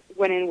 you know,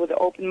 went in with an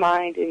open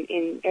mind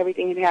and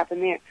everything had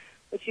happened there.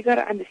 But you got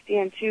to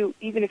understand too,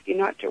 even if you're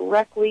not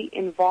directly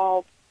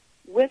involved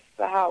with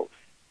the house,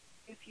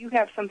 if you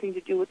have something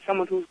to do with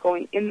someone who's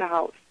going in the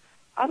house,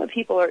 other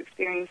people are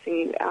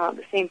experiencing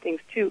the same things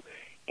too.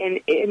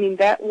 And I mean,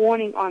 that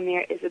warning on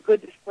there is a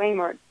good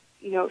disclaimer,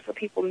 you know, so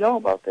people know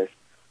about this.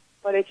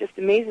 But it just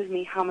amazes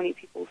me how many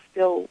people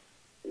still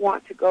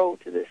want to go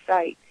to this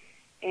site.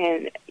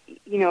 And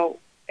you know,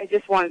 I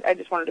just wanted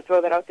to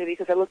throw that out there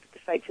because I looked at the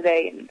site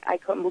today and I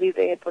couldn't believe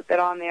they had put that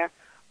on there.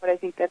 But I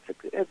think that's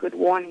a good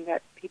warning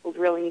that people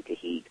really need to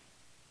heed.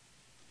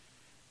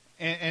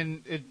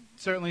 And it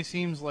certainly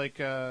seems like,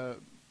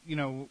 you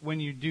know, when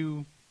you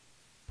do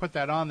put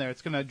that on there,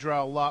 it's going to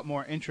draw a lot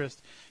more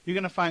interest. You're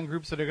going to find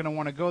groups that are going to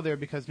want to go there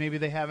because maybe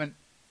they haven't,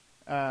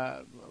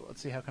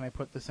 let's see, how can I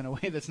put this in a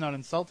way that's not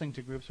insulting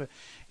to groups, but,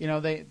 you know,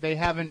 they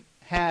haven't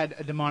had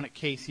a demonic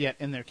case yet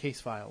in their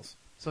case files.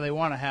 So they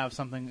want to have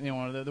something, you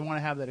know, they want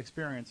to have that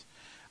experience.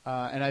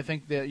 And I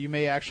think that you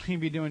may actually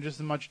be doing just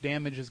as much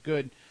damage as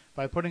good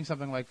by putting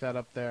something like that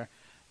up there.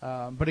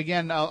 But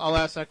again, I'll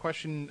ask that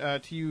question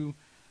to you,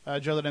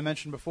 Joe, that I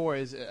mentioned before,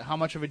 is how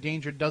much of a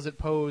danger does it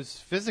pose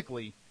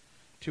physically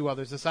to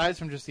others, aside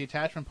from just the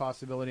attachment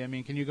possibility? I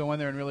mean, can you go in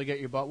there and really get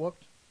your butt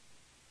whooped?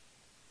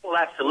 Well,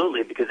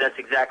 absolutely, because that's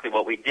exactly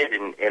what we did,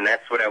 and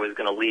that's what I was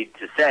going to lead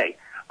to say.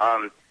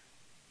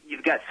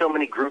 You've got so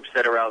many groups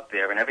that are out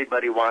there, and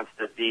everybody wants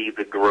to be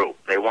the group.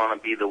 They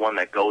want to be the one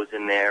that goes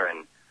in there,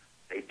 and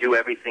they do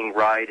everything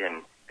right,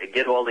 and they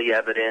get all the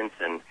evidence,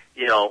 and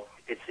you know,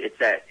 it's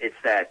that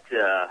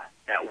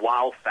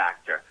wow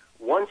factor.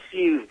 Once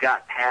you've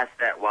got past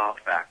that wow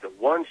factor,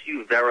 once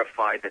you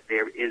verify that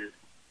there is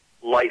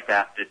life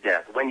after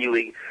death, when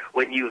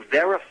you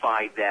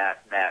verify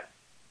that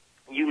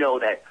you know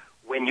that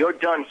when you're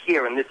done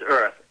here in this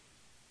earth,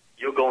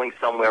 you're going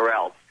somewhere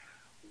else.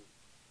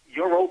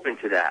 You're open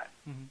to that.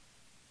 Mm-hmm.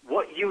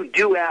 What you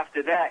do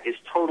after that is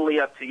totally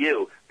up to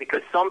you,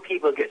 because some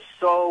people get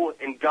so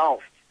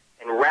engulfed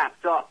and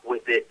wrapped up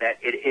with it that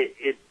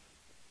it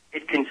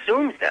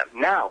consumes them.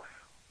 Now,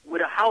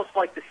 with a house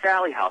like the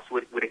Sally House,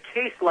 with a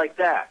case like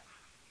that,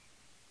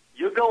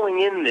 you're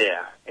going in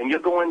there and you're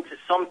going to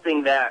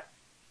something that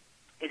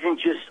isn't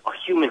just a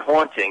human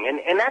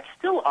haunting. And that's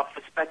still up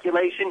for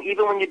speculation,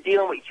 even when you're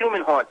dealing with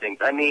human hauntings.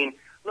 I mean,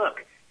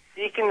 look,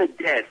 seeking the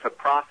dead for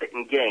profit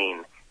and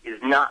gain is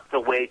not the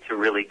way to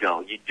really go.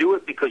 You do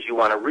it because you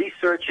want to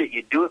research it.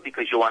 You do it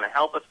because you want to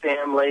help a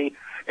family.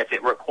 If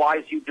it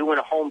requires you doing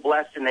a home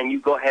blessing, then you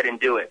go ahead and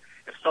do it.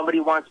 If somebody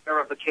wants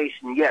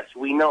verification, yes,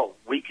 we know.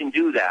 We can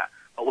do that.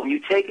 But when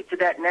you take it to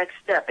that next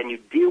step and you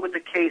deal with a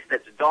case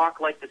that's dark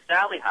like the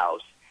Sally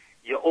House,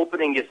 you're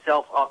opening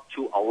yourself up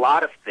to a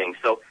lot of things.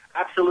 So,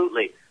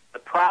 absolutely, the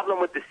problem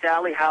with the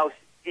Sally House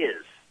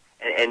is,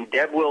 and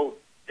Deb will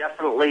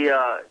definitely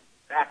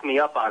back me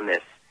up on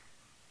this,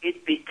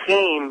 it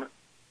became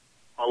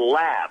a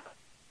lab,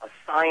 a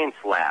science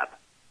lab,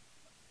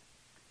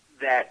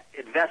 that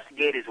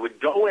investigators would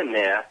go in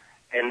there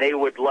and they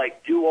would,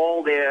 do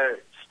all their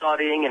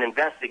studying and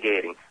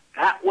investigating.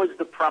 That was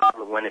the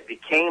problem. When it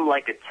became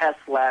like a test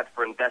lab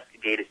for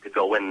investigators to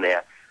go in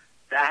there,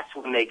 that's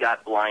when they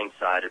got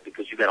blindsided,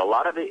 because you got a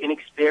lot of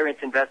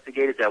inexperienced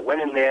investigators that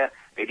went in there.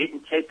 They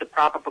didn't take the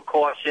proper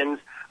precautions,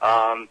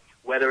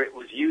 whether it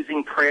was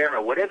using prayer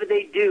or whatever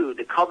they do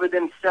to cover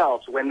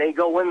themselves when they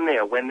go in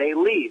there, when they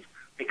leave,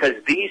 because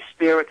these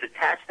spirits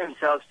attach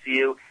themselves to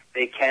you.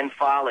 They can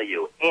follow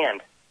you.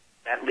 And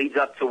that leads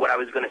up to what I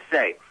was going to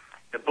say.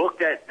 The book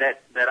that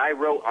I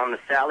wrote on the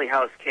Sally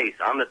House case,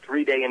 on the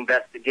 3-day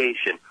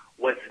investigation,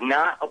 was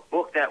not a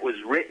book that was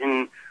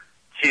written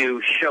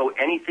to show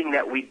anything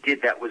that we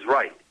did that was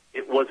right.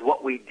 It was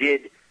what we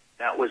did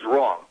that was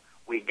wrong.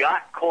 We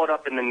got caught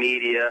up in the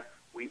media.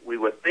 We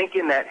were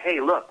thinking that, hey,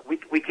 look,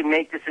 we can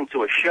make this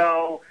into a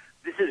show.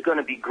 This is going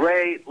to be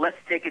great. Let's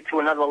take it to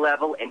another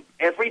level. And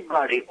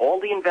everybody, all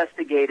the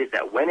investigators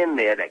that went in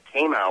there, that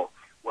came out,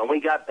 when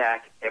we got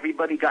back,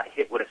 everybody got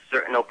hit with a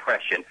certain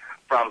oppression,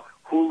 from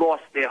who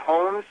lost their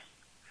homes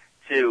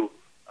to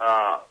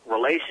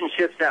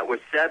relationships that were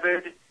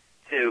severed,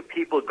 to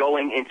people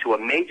going into a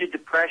major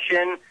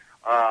depression,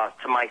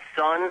 to my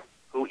son,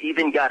 who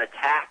even got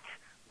attacked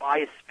by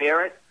a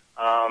spirit.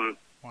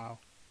 Wow.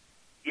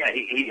 Yeah,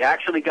 he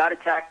actually got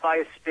attacked by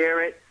a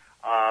spirit.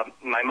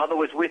 My mother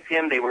was with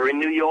him. They were in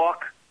New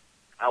York.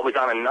 I was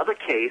on another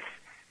case.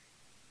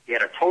 He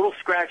had a total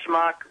scratch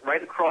mark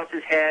right across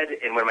his head,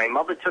 and when my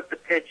mother took the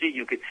picture,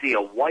 you could see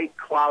a white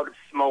cloud of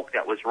smoke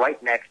that was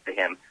right next to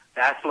him.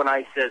 That's when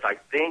I says, I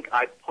think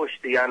I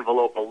pushed the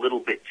envelope a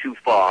little bit too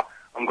far.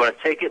 I'm going to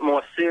take it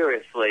more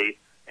seriously,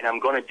 and I'm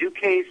going to do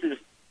cases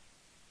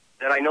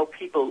that I know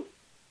people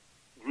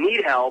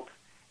need help,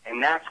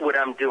 and that's what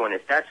I'm doing.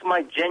 If that's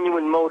my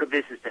genuine motive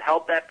is to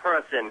help that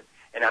person,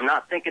 and I'm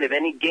not thinking of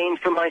any gain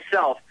for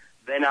myself,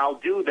 then I'll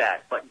do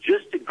that. But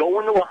just to go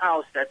into a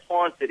house that's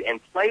haunted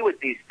and play with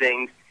these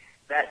things,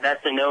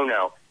 that's a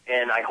no-no.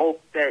 And I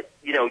hope that,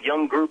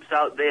 young groups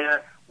out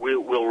there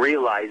will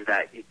realize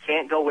that. You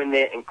can't go in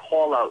there and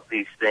call out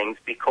these things,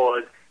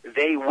 because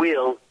they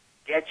will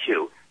get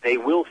you. They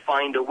will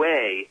find a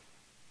way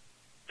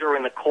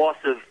during the course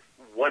of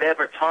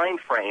whatever time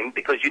frame,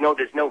 because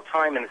there's no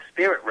time in the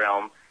spirit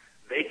realm.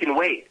 They can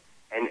wait.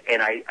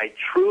 And I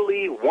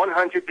truly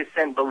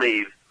 100%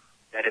 believe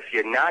that if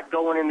you're not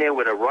going in there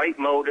with a right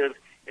motive,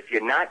 if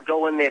you're not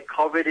going there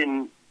covered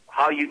in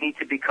how you need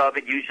to be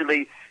covered,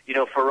 usually,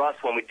 for us,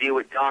 when we deal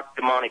with dark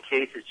demonic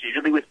cases,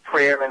 usually with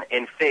prayer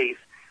and faith,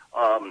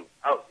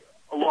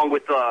 along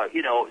with,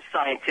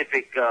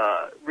 scientific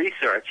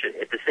research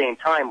at the same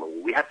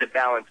time. We have to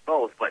balance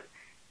both, but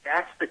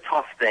that's the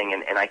tough thing,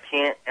 and I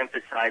can't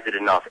emphasize it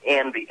enough.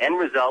 And the end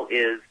result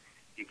is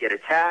you get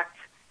attacked,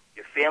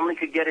 your family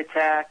could get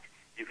attacked,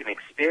 you can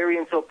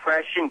experience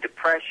oppression,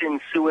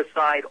 depression,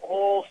 suicide,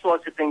 all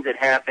sorts of things that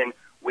happen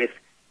when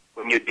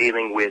you're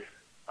dealing with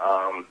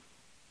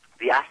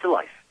the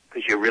afterlife,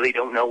 because you really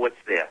don't know what's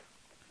there.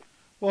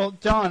 Well,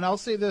 Don, I'll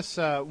say this.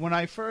 When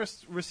I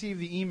first received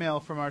the email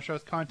from our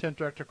show's content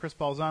director, Chris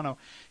Balzano,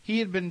 he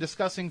had been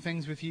discussing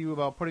things with you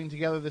about putting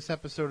together this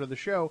episode of the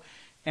show,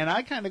 and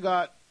I kind of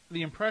got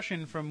the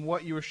impression from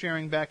what you were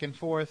sharing back and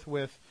forth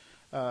with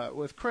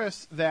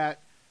Chris that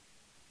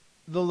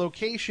the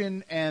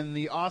location and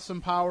the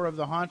awesome power of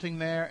the haunting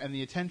there and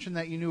the attention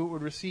that you knew it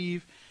would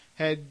receive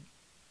had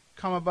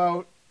come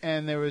about,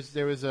 and there was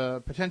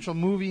a potential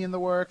movie in the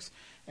works,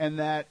 and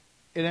that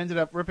it ended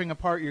up ripping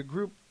apart your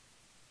group.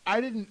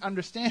 I didn't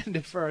understand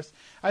at first.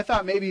 I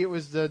thought maybe it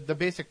was the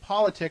basic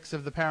politics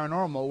of the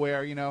paranormal,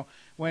 where,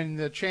 when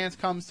the chance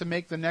comes to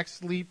make the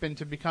next leap and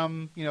to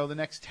become, the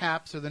next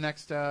Taps or the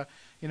next,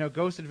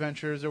 Ghost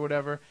Adventures or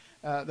whatever,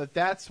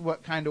 that's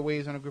what kind of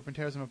weighs on a group and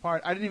tears them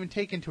apart. I didn't even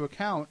take into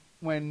account,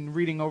 when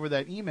reading over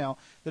that email,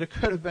 that it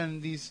could have been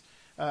these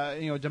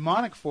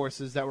demonic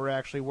forces that were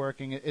actually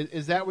working.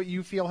 Is that what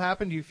you feel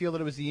happened? Do you feel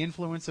that it was the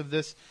influence of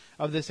this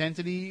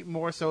entity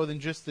more so than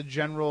just the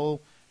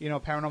general,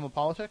 paranormal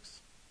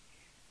politics?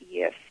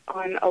 Yes,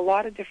 on a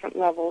lot of different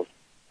levels.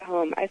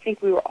 I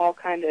think we were all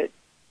kind of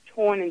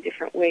torn in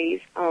different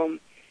ways.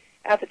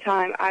 At the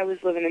time, I was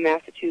living in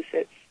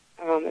Massachusetts.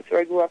 That's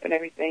where I grew up and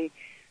everything.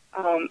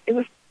 It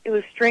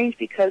was strange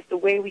because the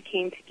way we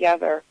came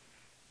together,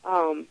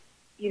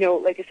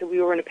 like I said,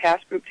 we were in a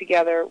past group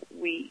together.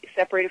 We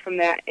separated from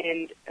that,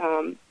 and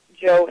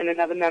Joe and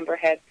another member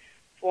had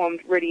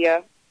formed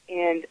Rydia,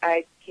 and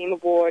I came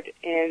aboard,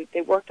 and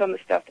they worked on the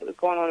stuff that was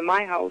going on in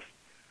my house.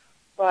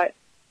 But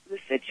the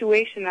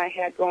situation I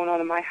had going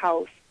on in my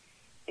house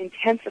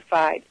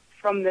intensified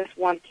from this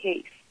one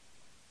case.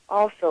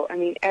 Also,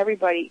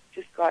 everybody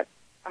just got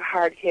a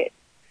hard hit.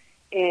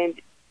 And,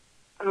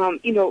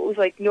 it was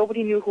like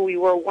nobody knew who we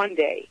were one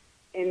day,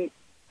 and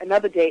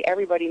another day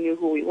everybody knew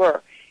who we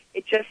were.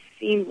 It just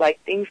seemed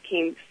like things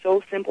came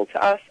so simple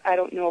to us. I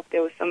don't know if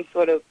there was some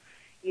sort of,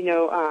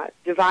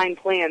 divine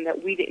plan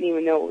that we didn't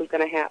even know what was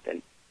going to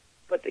happen.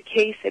 But the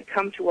case had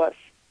come to us,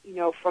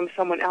 from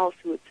someone else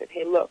who had said,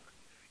 hey, look,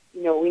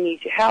 we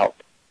need your help.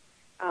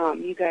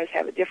 You guys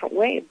have a different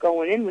way of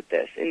going in with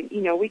this. And,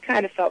 we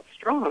kind of felt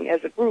strong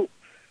as a group.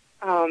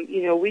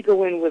 We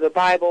go in with a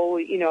Bible,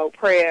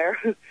 prayer,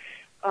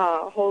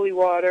 holy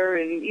water,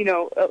 and,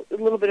 a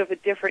little bit of a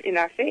different in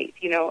our faith,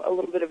 a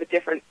little bit of a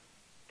different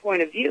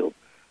point of view.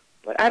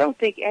 But I don't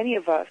think any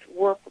of us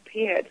were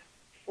prepared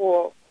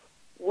for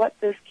what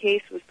this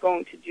case was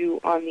going to do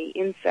on the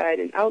inside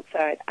and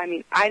outside.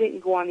 I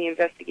didn't go on the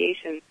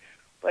investigation,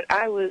 but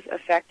I was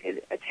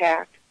affected,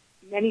 attacked,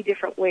 many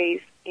different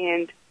ways,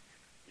 and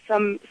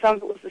some of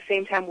it was the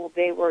same time while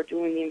they were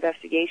doing the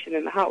investigation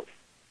in the house.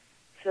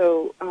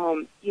 So,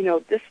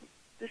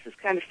 this is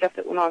kind of stuff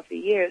that went on for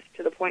years,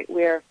 to the point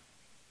where,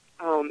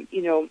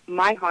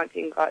 my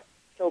haunting got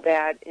so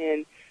bad,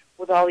 and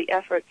with all the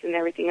efforts and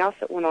everything else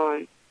that went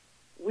on,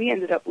 we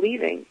ended up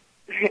leaving.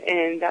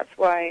 And that's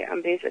why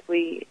I'm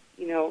basically,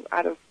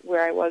 out of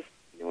where I was,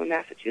 in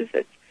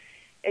Massachusetts.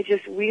 It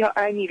just,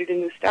 I needed a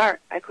new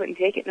start. I couldn't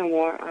take it no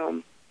more.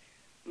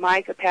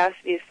 My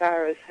capacity as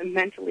far as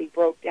mentally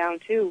broke down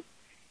too,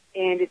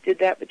 and it did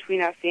that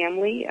between our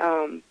family.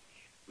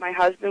 My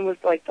husband was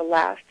like the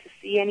last to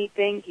see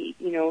anything.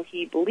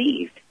 He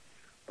believed,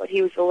 but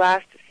he was the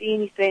last to see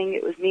anything.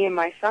 It was me and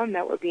my son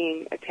that were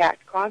being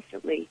attacked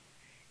constantly.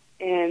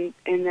 And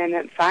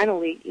then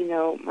finally,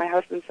 my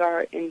husband saw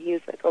it, and he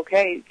was like,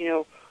 okay,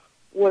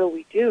 what do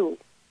we do?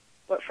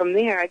 But from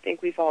there, I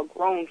think we've all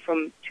grown.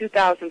 From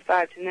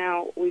 2005 to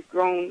now, we've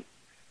grown.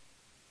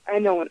 I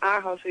know in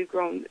our house we've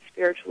grown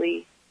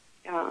spiritually,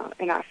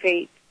 in our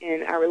faith,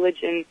 in our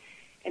religion,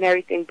 and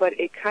everything. But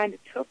it kind of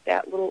took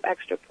that little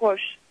extra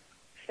push,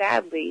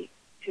 sadly,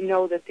 to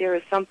know that there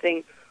is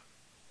something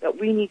that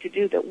we need to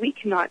do that we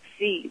cannot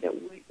see, that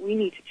we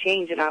need to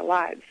change in our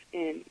lives.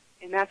 And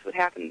that's what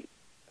happened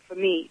for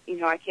me.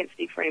 I can't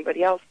speak for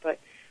anybody else, but,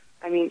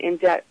 in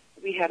that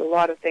we had a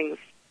lot of things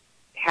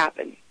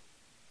happen.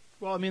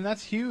 Well,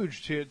 that's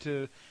huge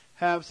to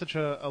have such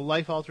a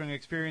life-altering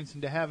experience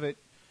and to have it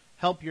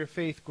help your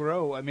faith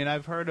grow.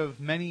 I've heard of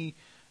many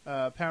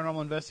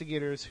paranormal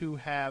investigators who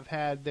have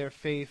had their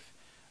faith,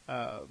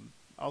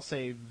 I'll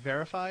say,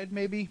 verified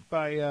maybe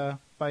by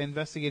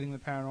investigating the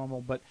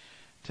paranormal, but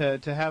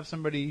to have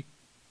somebody,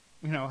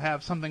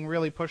 have something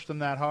really push them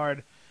that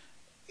hard,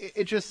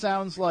 it just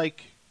sounds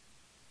like,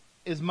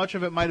 as much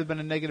of it might have been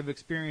a negative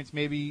experience,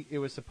 maybe it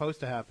was supposed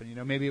to happen.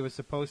 Maybe it was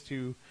supposed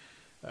to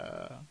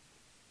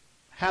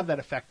have that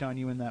effect on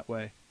you in that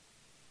way.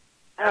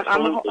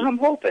 I'm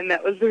hoping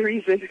that was the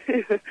reason.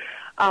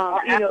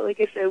 Like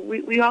I said,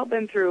 we all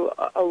been through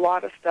a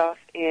lot of stuff,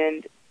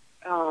 and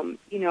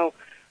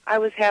I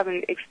was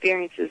having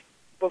experiences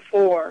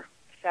before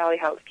Sally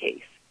House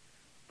case,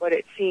 but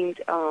it seemed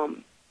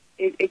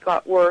it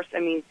got worse.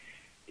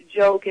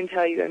 Joe can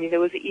tell you, there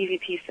was an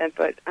EVP sent,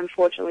 but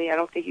unfortunately I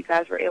don't think you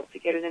guys were able to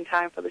get it in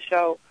time for the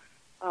show.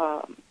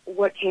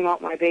 What came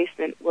out my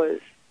basement was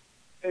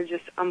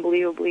just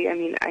unbelievably,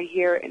 I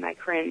hear it and I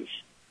cringe.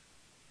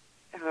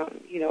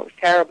 It's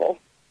terrible.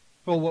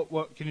 Well,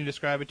 what can you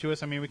describe it to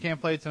us? We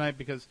can't play it tonight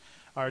because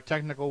our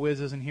technical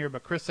whiz isn't here,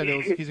 but Chris said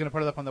he's going to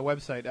put it up on the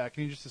website.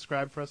 Can you just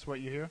describe for us what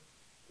you hear?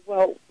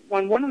 Well,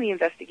 one of the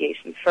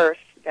investigations first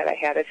that I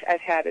had,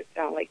 I've had it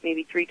like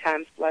maybe 3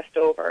 times blessed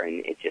over,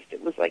 and it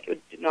was like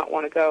it did not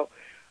want to go.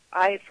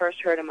 I had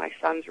first heard in my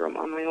son's room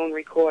on my own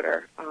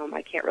recorder.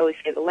 I can't really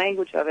say the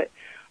language of it,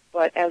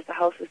 but as the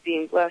house was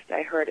being blessed,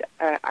 I heard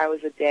I was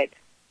a dead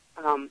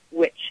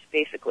witch,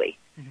 basically,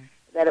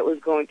 that it was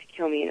going to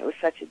kill me, and it was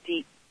such a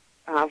deep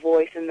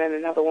voice. And then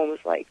another one was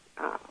like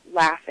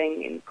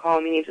laughing and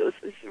calling me names. It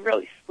was a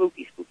really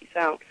spooky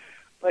sound.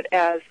 But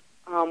as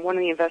one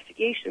of the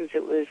investigations,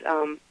 it was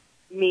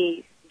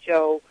me,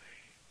 Joe,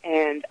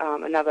 and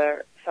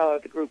another fellow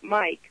of the group,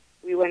 Mike.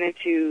 We went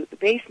into the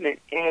basement,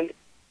 and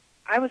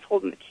I was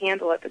holding the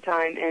candle at the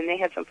time, and they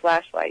had some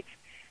flashlights,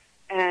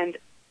 and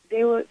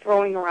they were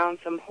throwing around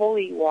some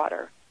holy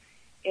water,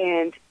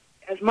 and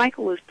as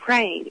Michael was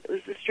praying, it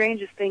was the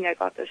strangest thing. I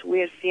got this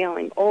weird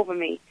feeling over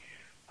me.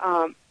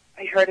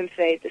 I heard him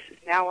say, "This is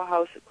now a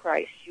house of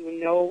Christ.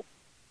 You're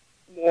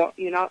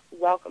not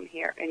welcome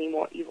here, any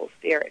more evil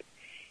spirits."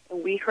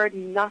 And we heard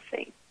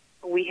nothing.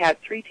 We had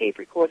 3 tape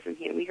recorders in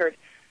here, and we heard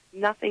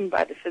nothing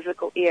by the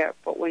physical ear.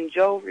 But when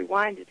Joe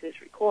rewinded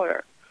his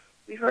recorder,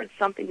 we heard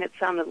something that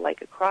sounded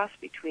like a cross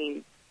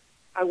between,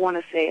 I want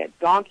to say, a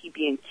donkey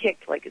being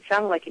kicked, like it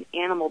sounded like an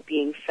animal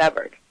being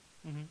severed,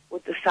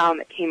 with the sound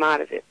that came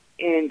out of it.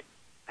 And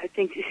I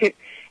think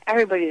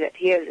everybody that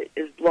hears it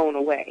is blown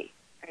away.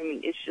 I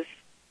mean, it's just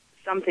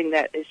something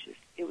that is just,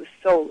 it was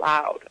so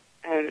loud.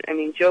 And, I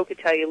mean, Joe could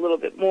tell you a little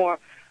bit more.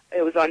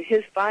 It was on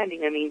his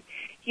finding. I mean,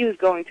 he was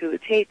going through the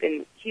tape,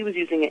 and he was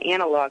using an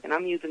analog, and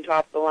I'm using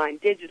top-of-the-line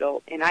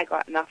digital, and I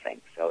got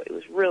nothing. So it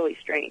was really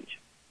strange.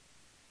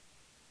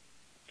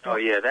 Oh,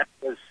 yeah, that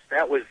was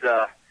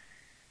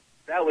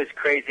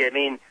crazy. I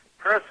mean,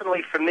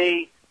 personally, for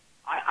me,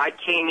 I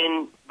came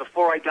in,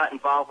 before I got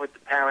involved with the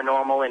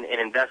paranormal and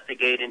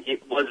investigating,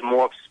 it was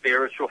more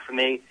spiritual for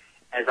me.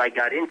 As I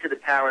got into the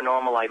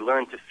paranormal, I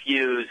learned to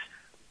fuse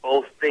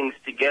both things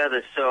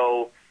together.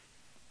 So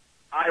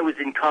I was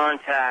in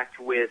contact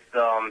with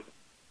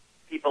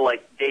people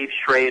like Dave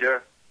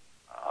Schrader,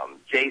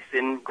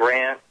 Jason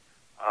Grant,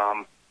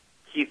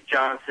 Keith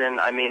Johnson.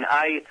 I mean,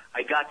 I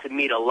got to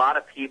meet a lot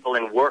of people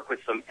and work with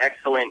some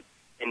excellent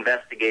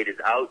investigators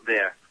out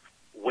there.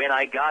 When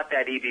I got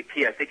that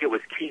EVP, I think it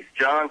was Keith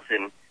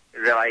Johnson,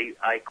 that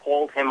I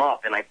called him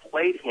up and I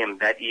played him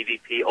that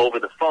EVP over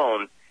the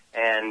phone,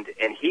 and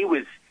he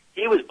was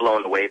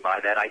blown away by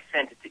that. I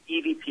sent it to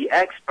EVP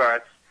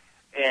experts,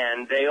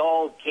 and they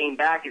all came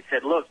back and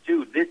said, "Look,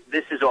 dude,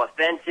 this is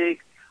authentic.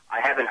 I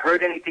haven't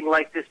heard anything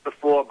like this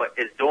before." But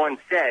as Dawn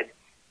said,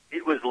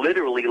 it was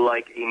literally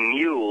like a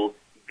mule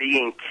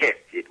being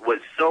kicked. It was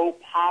so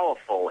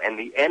powerful, and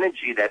the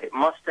energy that it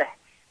must have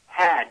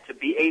had to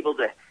be able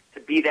to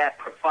be that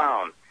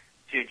profound,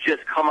 to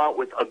just come out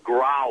with a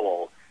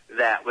growl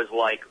that was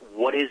like,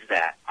 what is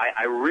that?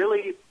 I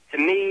really, to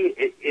me,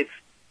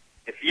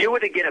 if you were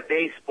to get a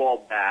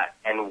baseball bat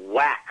and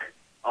whack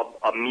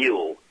a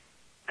mule,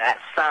 that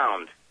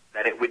sound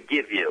that it would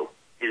give you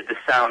is the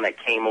sound that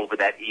came over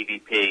that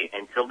EVP.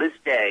 And till this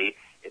day,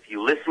 if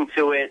you listen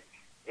to it,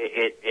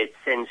 it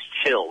sends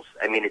chills.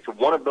 I mean, it's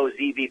one of those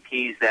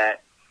EVPs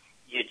that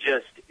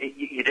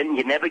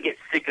you never get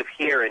sick of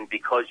hearing,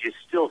 because you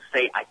still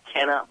say, I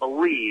cannot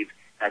believe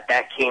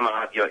that came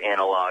out of your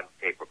analog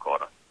tape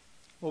recorder.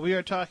 Well, we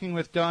are talking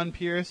with Don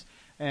Pierce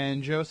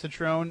and Joe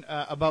Citrone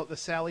about the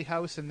Sallie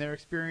House and their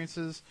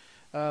experiences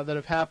that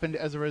have happened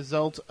as a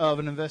result of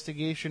an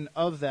investigation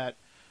of that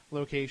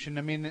location.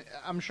 I mean,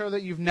 I'm sure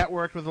that you've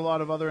networked with a lot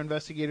of other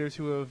investigators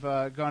who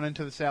have gone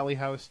into the Sallie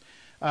House.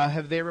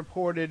 Have they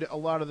reported a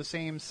lot of the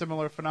same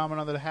similar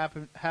phenomena that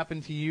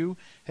happened to you?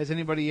 Has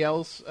anybody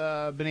else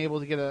been able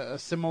to get a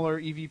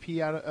similar EVP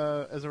out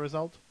as a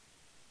result?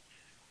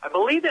 I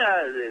believe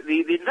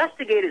the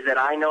investigators that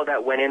I know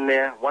that went in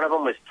there, one of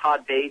them was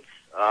Todd Bates.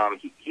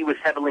 He was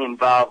heavily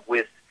involved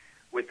with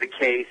the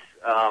case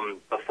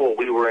before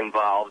we were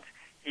involved.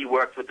 He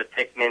worked with the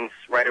Pickmans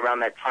right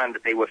around that time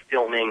that they were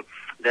filming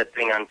that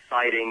thing on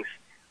Sightings.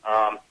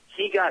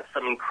 He got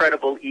some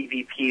incredible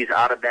EVPs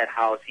out of that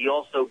house. He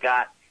also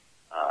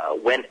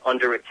went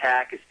under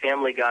attack. His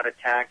family got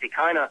attacked.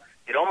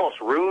 It almost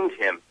ruined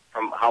him,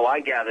 from how I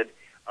gathered,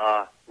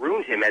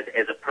 ruined him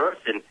as a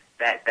person,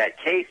 that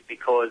case,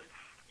 because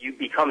you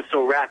become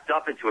so wrapped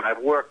up into it.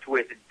 I've worked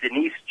with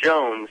Denise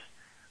Jones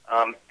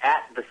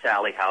at the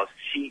Sallie House.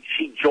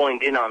 She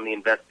joined in on the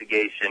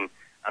investigation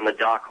on the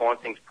Dark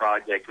Hauntings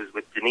project. Was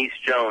with Denise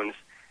Jones,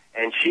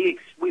 and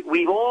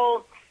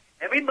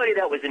everybody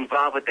that was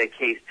involved with that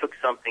case took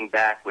something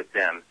back with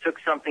them. To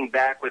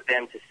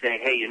say,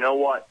 hey, you know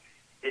what?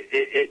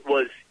 It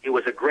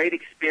was a great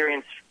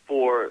experience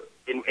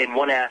in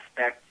one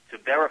aspect, to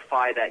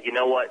verify that, you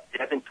know what,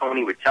 Deb and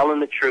Tony were telling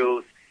the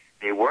truth.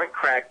 They weren't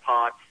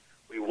crackpots.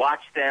 We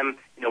watched them.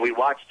 We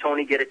watched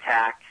Tony get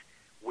attacked.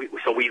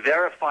 So we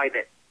verified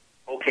that,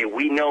 okay,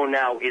 we know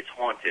now it's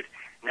haunted.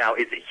 Now,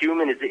 is it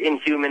human? Is it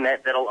inhuman?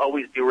 That'll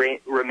always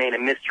remain a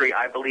mystery.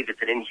 I believe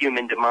it's an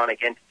inhuman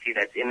demonic entity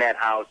that's in that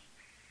house.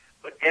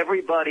 But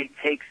everybody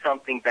takes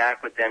something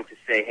back with them to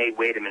say, hey,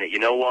 wait a minute, you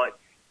know what?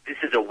 This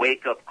is a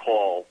wake-up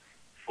call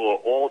for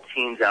all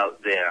teens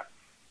out there,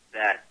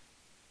 that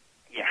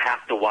you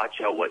have to watch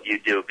out what you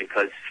do,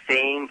 because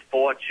fame,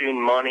 fortune,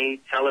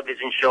 money,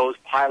 television shows,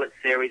 pilot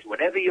series,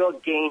 whatever your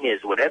gain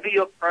is, whatever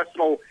your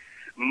personal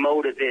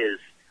motive is,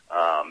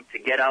 to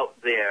get out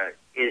there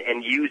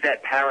and use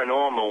that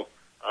paranormal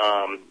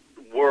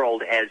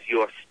world as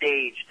your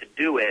stage to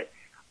do it,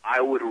 I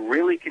would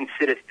really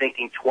consider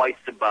thinking twice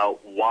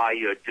about why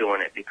you're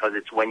doing it, because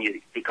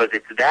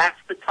that's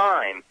the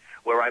time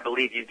where I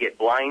believe you get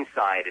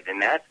blindsided,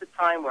 and that's the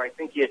time where I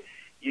think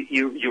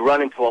you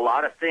run into a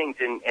lot of things,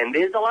 and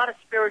there's a lot of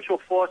spiritual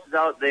forces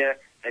out there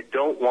that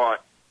don't want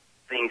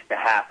things to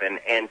happen,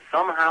 and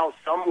somehow,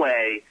 some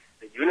way,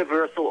 the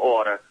universal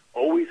order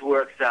always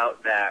works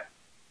out that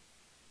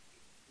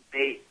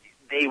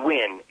they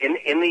win.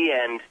 In the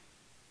end,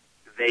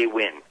 they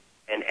win.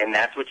 And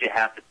that's what you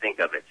have to think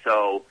of it.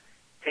 So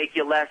take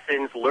your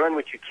lessons, learn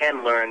what you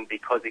can learn,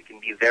 because it can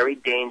be very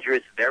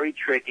dangerous, very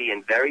tricky,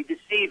 and very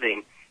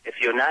deceiving if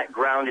you're not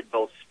grounded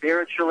both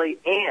spiritually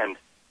and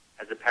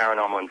as a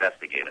paranormal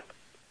investigator.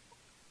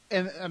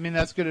 And, I mean,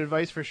 that's good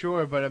advice for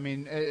sure, but, I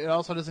mean, it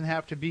also doesn't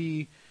have to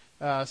be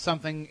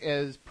something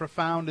as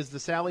profound as the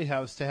Sallie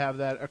House to have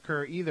that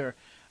occur either.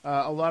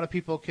 A lot of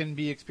people can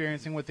be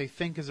experiencing what they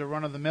think is a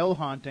run-of-the-mill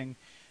haunting,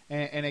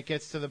 and it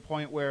gets to the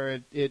point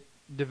where it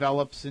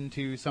develops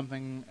into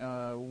something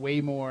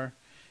way more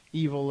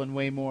evil and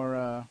way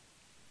more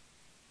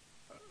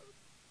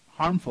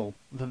harmful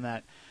than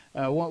that.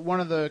 One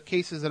of the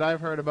cases that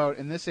I've heard about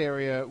in this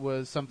area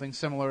was something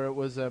similar. It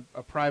was a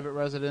private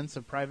residence,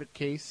 a private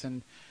case,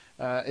 and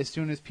as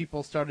soon as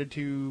people started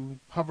to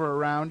hover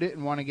around it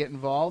and want to get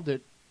involved,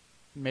 it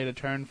made a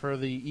turn for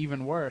the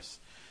even worse.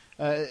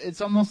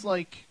 It's almost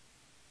like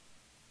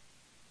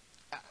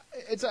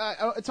it's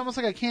almost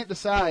like I can't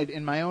decide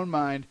in my own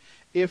mind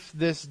if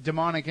this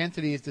demonic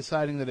entity is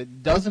deciding that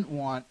it doesn't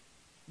want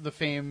the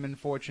fame and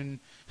fortune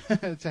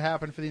to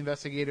happen for the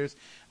investigators,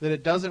 that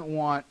it doesn't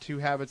want to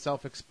have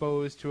itself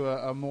exposed to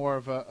a more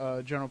of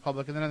a general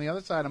public. And then on the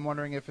other side, I'm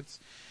wondering if it's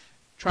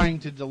trying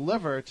to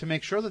deliver to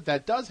make sure that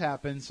that does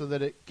happen, so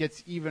that it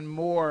gets even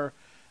more,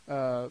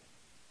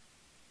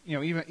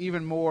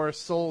 even more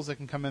souls that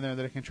can come in there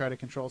that it can try to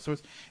control. So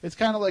it's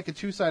kind of like a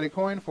two-sided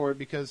coin for it,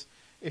 because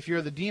if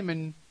you're the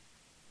demon,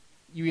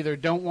 you either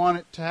don't want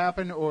it to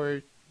happen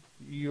or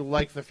you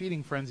like the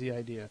feeding frenzy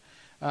idea.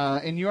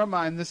 In your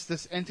mind,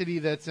 this entity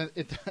that's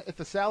at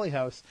the Sallie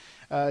House,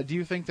 do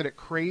you think that it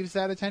craves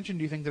that attention?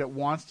 Do you think that it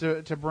wants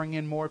to bring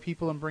in more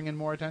people and bring in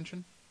more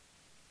attention?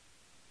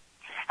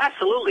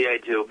 Absolutely, I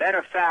do. Matter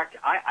of fact,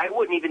 I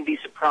wouldn't even be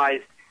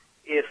surprised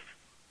if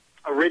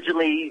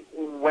originally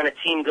when a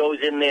team goes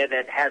in there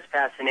that has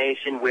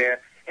fascination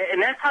where,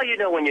 and that's how you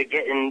know when you're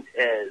getting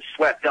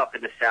swept up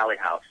in the Sallie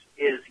House,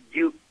 is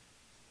you,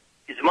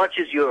 as much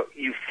as you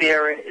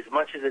fear it, as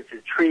much as it's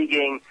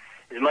intriguing,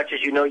 as much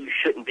as you know you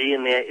shouldn't be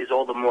in there, is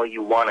all the more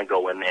you want to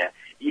go in there.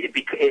 You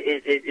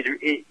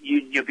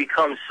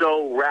become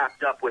so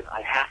wrapped up with,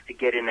 I have to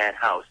get in that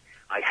house.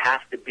 I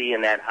have to be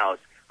in that house.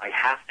 I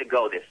have to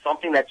go. There's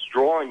something that's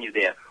drawing you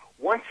there.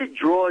 Once it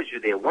draws you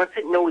there, once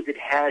it knows it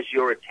has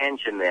your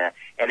attention there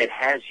and it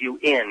has you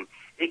in,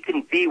 it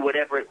can be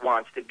whatever it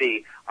wants to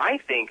be. I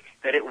think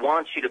that it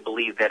wants you to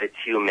believe that it's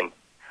human.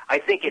 I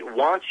think it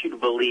wants you to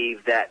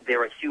believe that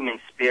there are human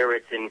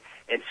spirits and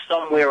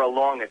somewhere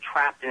along are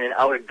trapped in an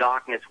outer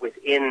darkness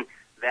within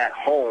that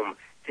home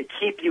to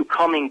keep you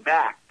coming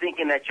back,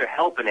 thinking that you're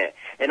helping it.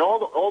 And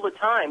all the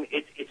time,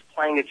 it's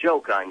playing a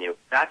joke on you.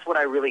 That's what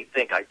I really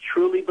think. I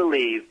truly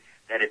believe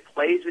that it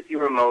plays with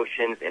your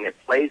emotions and it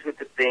plays with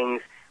the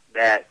things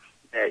that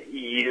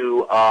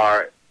you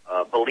are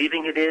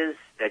believing it is,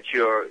 that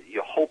you're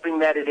hoping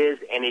that it is,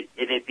 and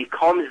it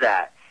becomes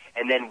that.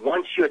 And then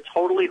once you're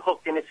totally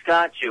hooked and it's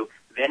got you,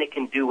 then it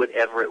can do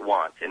whatever it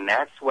wants. And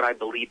that's what I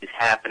believe is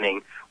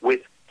happening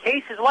with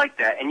cases like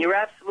that. And you're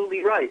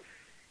absolutely right.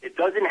 It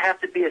doesn't have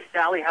to be a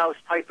Sallie House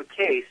type of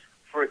case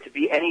for it to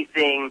be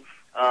anything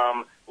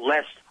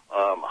less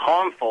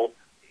harmful,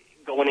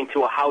 going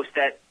into a house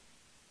that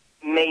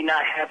may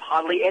not have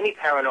hardly any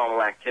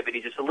paranormal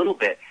activity, just a little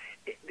bit.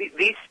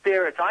 These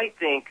spirits, I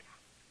think,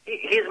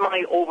 here's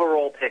my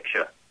overall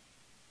picture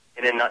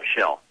in a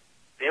nutshell.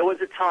 There was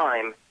a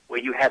time where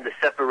you had the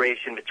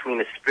separation between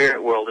the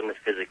spirit world and the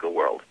physical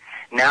world.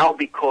 Now,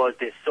 because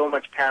there's so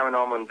much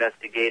paranormal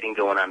investigating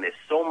going on, there's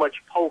so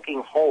much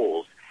poking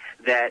holes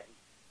that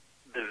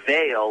the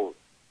veil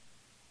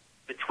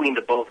between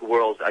the both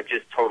worlds are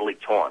just totally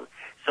torn.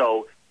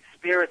 So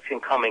spirits can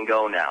come and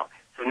go now.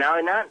 So now,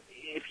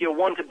 if you're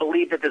one to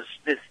believe that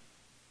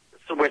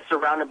so we're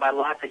surrounded by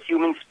lots of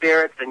human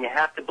spirits, then you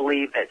have to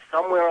believe that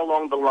somewhere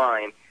along the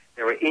line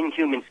there are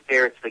inhuman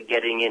spirits that are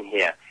getting in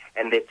here,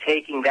 and they're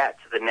taking that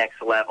to the next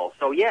level.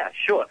 So yeah,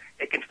 sure,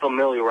 it can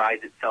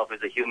familiarize itself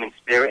as a human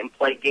spirit and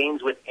play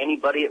games with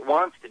anybody it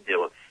wants to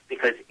do it,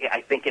 because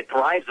I think it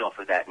thrives off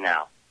of that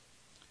now.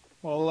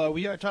 Well,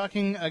 we are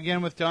talking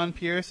again with Don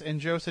Pierce and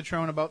Joe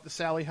Citrone about the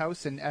Sallie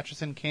House in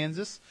Atchison,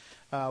 Kansas,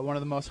 one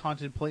of the most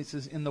haunted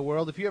places in the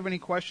world. If you have any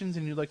questions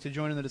and you'd like to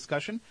join in the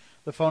discussion,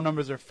 the phone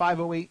numbers are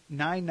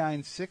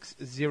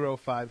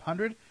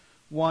 508-996-0500,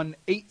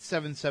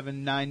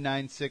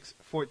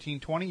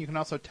 1-877-996-1420. You can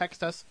also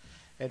text us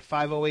at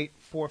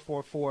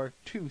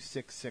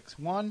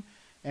 508-444-2661.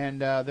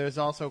 And there's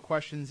also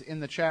questions in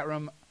the chat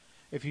room.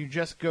 If you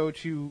just go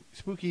to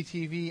Spooky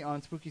TV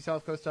on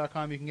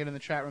SpookySouthCoast.com, you can get in the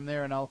chat room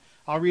there, and I'll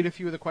read a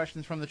few of the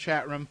questions from the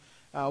chat room.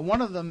 One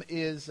of them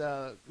is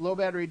Low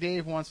Battery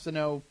Dave wants to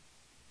know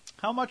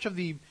how much of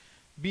the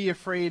be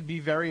afraid, be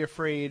very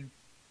afraid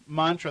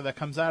mantra that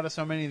comes out of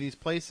so many of these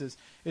places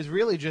is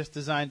really just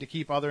designed to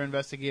keep other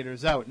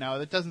investigators out. Now,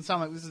 it doesn't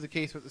sound like this is the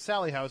case with the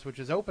Sallie House, which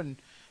is open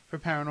for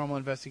paranormal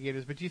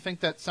investigators, but do you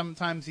think that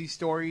sometimes these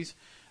stories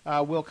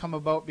will come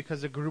about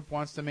because a group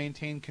wants to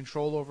maintain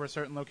control over a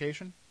certain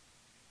location?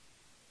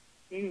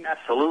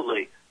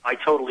 Absolutely. I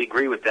totally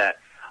agree with that.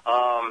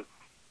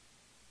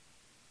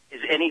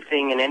 Is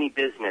anything in any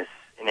business,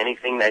 in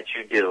anything that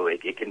you do,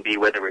 it can be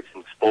whether it's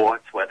in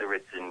sports, whether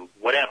it's in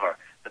whatever,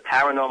 the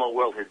paranormal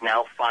world has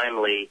now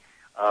finally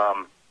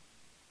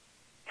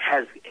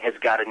has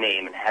got a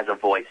name and has a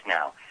voice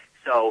now.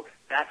 So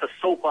that's a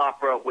soap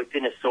opera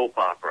within a soap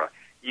opera.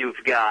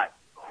 You've got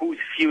who's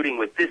feuding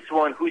with this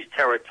one, who's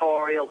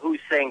territorial, who's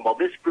saying, well,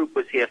 this group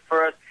was here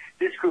first,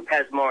 this group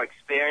has more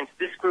experience,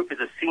 this group is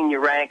a senior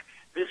rank,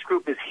 this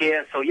group is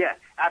here. So, yeah,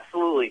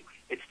 absolutely.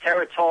 It's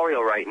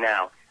territorial right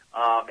now.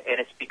 And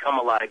it's become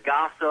a lot of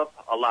gossip,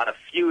 a lot of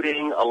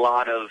feuding, a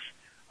lot of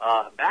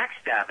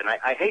backstabbing.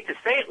 I hate to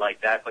say it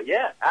like that, but,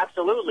 yeah,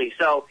 absolutely.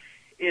 So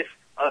if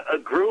a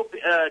group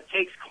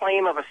takes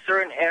claim of a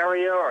certain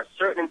area or a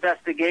certain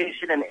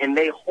investigation and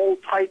they hold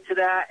tight to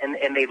that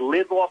and they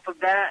live off of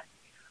that,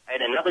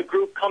 and another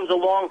group comes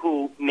along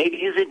who maybe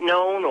isn't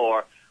known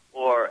or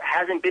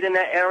hasn't been in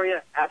that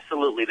area,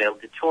 absolutely, they'll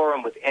detour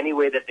them with any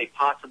way that they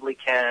possibly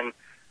can,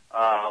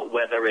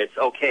 whether it's,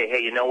 okay,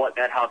 hey, you know what,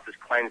 that house is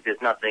cleansed,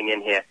 there's nothing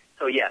in here.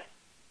 So, yes,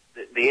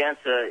 the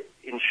answer,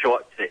 in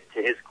short,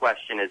 to his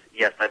question is,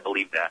 yes, I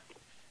believe that.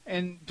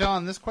 And,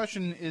 Don, this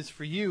question is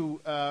for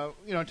you.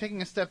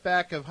 Taking a step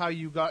back of how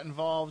you got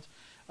involved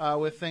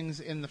with things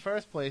in the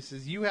first place,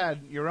 is you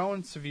had your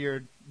own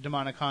severe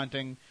demonic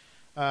haunting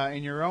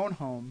in your own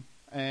home.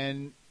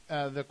 And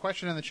the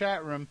question in the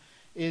chat room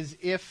is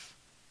if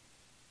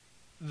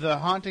the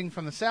haunting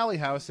from the Sally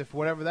house, if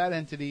whatever that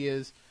entity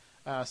is,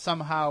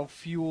 somehow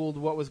fueled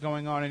what was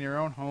going on in your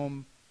own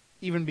home,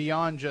 even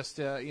beyond just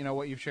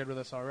what you've shared with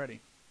us already.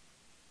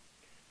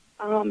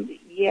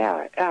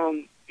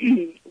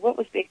 What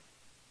was the?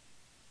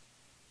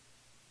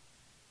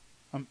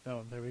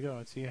 There we go.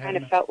 Let's see. Kind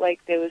of felt like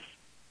there was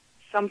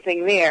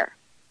something there,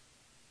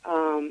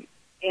 and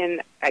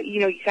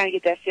you kind of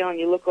get that feeling.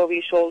 You look over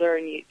your shoulder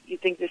and you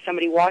think there's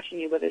somebody watching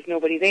you, but there's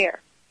nobody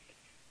there.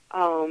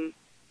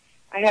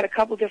 I had a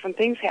couple different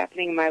things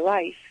happening in my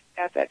life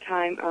at that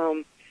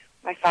time.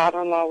 My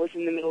father-in-law was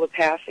in the middle of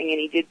passing, and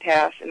he did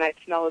pass, and I'd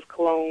smell his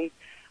cologne.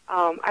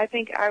 I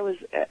think I was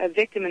a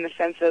victim in the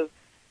sense of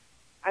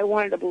I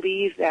wanted to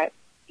believe that,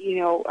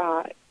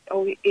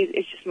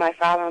 it's just my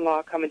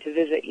father-in-law coming to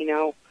visit,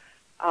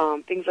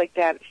 things like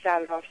that. It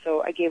started off,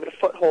 so I gave it a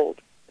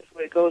foothold. That's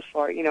what it goes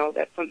for,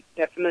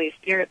 that familiar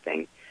spirit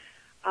thing.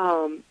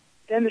 Then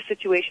the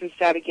situation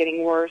started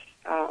getting worse.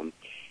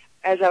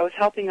 As I was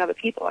helping other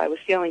people, I was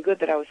feeling good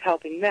that I was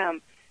helping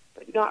them,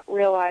 but not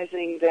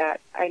realizing that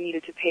I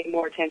needed to pay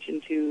more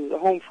attention to the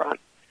home front.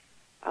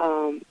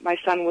 My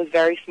son was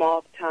very small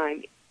at the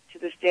time. To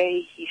this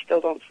day, he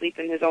still don't sleep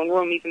in his own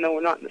room, even though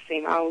we're not in the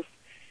same house.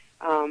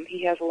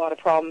 He has a lot of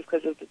problems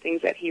because of the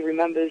things that he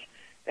remembers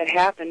that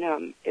happened.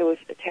 It was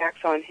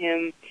attacks on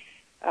him,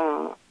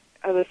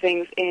 other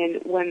things.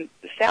 And when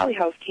the Sally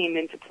house came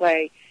into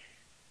play,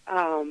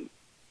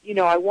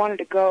 I wanted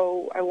to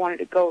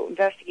go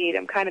investigate.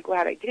 I'm kind of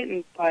glad I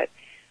didn't, but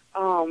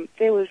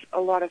there was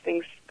a lot of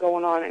things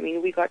going on. I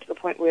mean, we got to the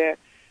point where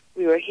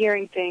we were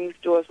hearing things,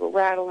 doors were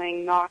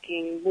rattling,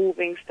 knocking,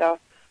 moving stuff.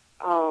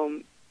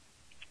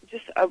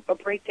 Just a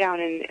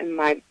breakdown in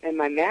my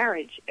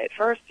marriage at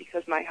first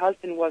because my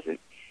husband wasn't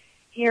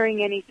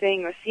hearing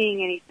anything or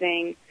seeing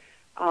anything.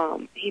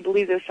 He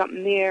believed there was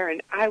something there,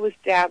 and I was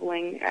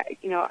dabbling.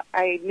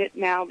 I admit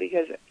now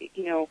because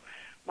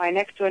my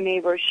next door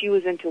neighbor, she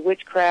was into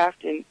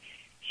witchcraft, and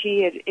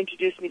she had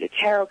introduced me to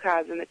tarot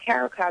cards, and the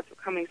tarot cards were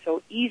coming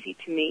so easy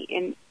to me,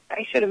 and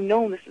I should have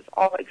known this is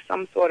all like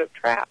some sort of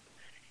trap.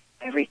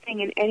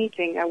 Everything and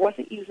anything. I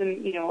wasn't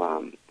using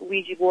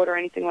Ouija board or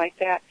anything like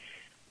that,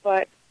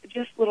 but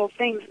just little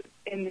things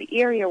in the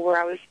area where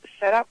I was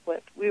set up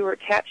with. We were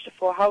attached to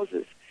 4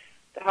 houses.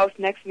 The house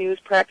next to me was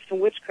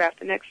practicing witchcraft.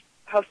 The next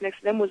house next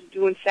to them was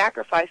doing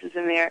sacrifices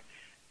in their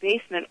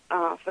basement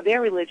for their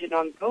religion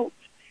on goats.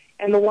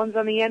 And the ones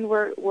on the end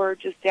were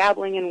just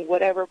dabbling in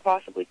whatever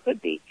possibly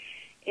could be.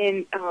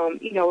 And,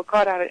 it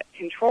got out of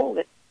control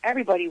that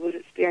everybody was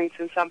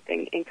experiencing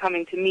something and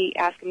coming to me,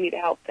 asking me to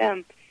help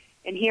them.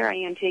 And here I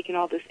am taking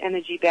all this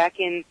energy back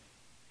in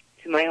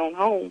to my own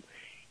home.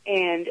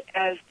 And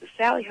as the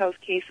Sally House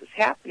case was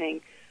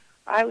happening,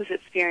 I was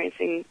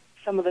experiencing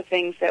some of the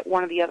things that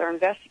one of the other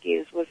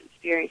investigators was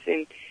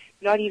experiencing,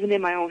 not even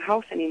in my own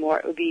house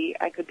anymore.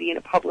 I could be in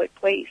a public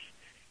place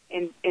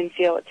and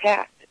feel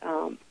attacked.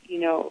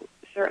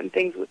 Certain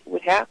things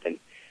would happen.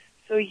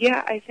 So,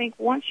 yeah, I think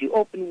once you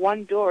open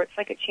one door, it's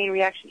like a chain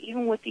reaction,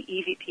 even with the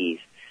EVPs.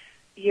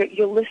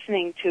 You're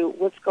listening to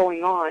what's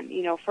going on.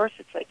 First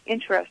it's like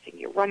interesting.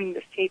 You're running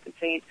this tape and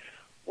saying,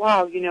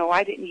 wow,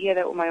 I didn't hear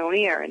that with my own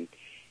ear. And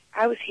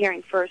I was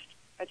hearing first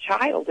a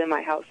child in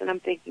my house, and I'm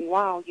thinking,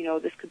 wow,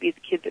 this could be the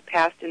kid that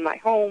passed in my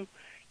home.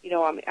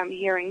 I'm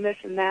hearing this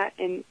and that,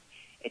 and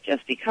it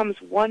just becomes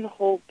one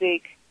whole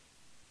big,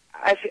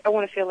 I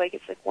want to feel like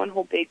it's like one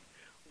whole big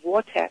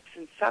vortex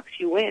and sucks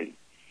you in.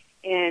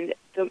 And,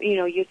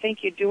 you think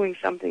you're doing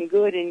something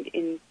good,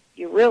 and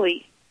you're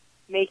really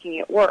making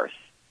it worse.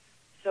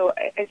 So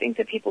I think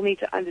that people need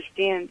to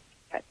understand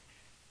that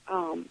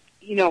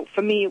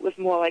for me it was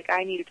more like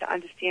I needed to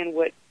understand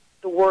what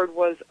the word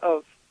was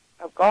of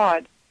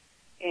God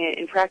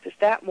and practice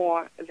that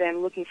more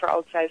than looking for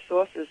outside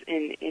sources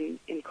in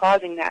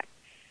causing that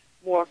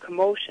more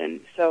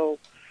commotion. So,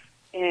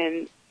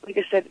 and like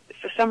I said,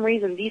 for some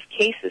reason these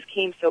cases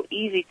came so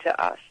easy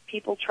to us.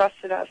 People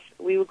trusted us.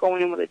 We were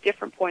going in with a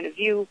different point of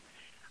view.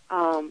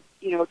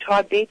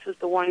 Todd Bates was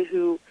the one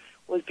who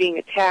was being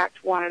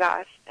attacked, wanted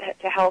us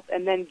to help,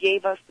 and then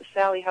gave us the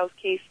Sally House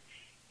case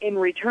in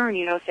return,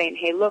 saying,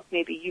 hey, look,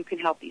 maybe you can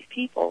help these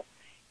people.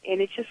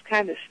 And it just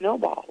kind of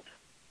snowballed,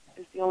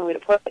 is the only way to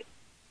put it.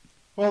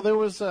 Well, there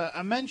was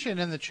a mention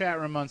in the chat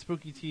room on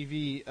Spooky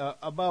TV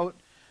about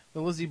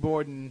the Lizzie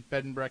Borden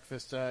bed and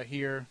breakfast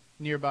here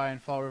nearby in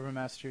Fall River,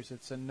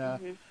 Massachusetts. And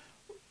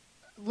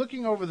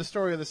looking over the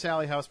story of the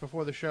Sally House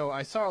before the show,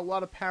 I saw a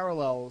lot of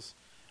parallels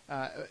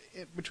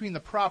between the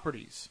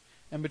properties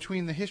and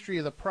between the history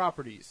of the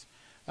properties.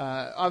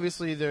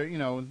 Obviously,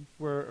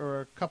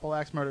 we're a couple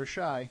axe murders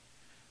shy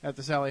at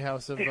the Sally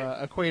House of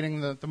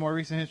equating the more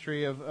recent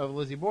history of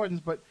Lizzie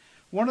Borden's. But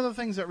one of the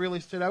things that really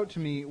stood out to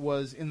me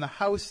was in the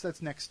house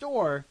that's next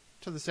door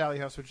to the Sally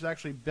House, which is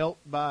actually built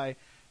by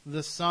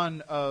the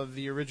son of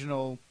the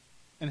original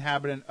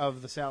inhabitant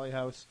of the Sally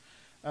House.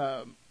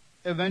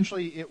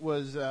 Eventually, it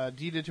was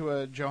deeded to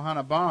a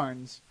Johanna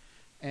Barnes,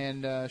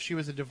 and she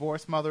was a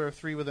divorced mother of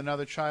 3 with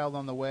another child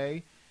on the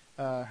way.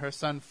 Her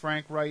son,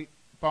 Frank Wright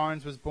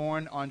Barnes, was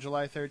born on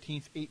July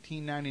 13th,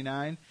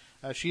 1899.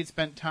 She had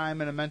spent time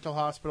in a mental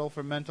hospital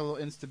for mental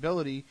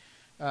instability.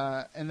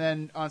 And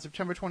then on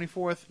September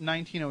 24th,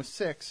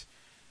 1906,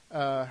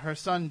 her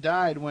son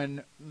died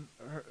when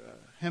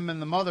him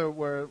and the mother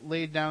were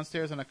laid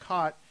downstairs on a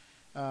cot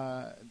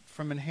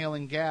from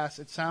inhaling gas.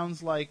 It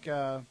sounds like,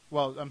 the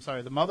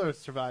mother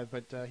survived,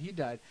 but he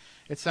died.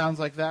 It sounds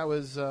like that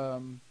was,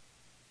 an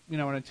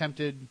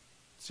attempted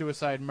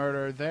suicide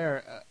murder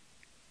there.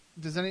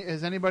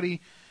 Has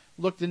anybody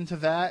looked into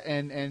that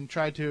and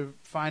tried to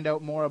find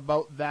out more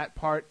about that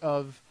part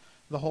of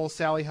the whole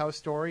Sally House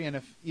story, and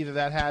if either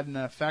that had an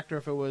effect or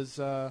if it was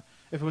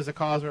a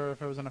cause or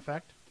if it was an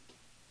effect?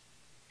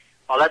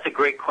 Well, that's a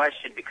great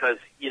question because,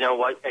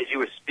 as you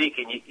were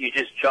speaking, you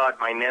just jogged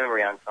my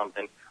memory on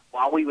something.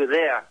 While we were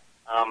there,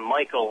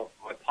 Michael,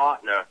 my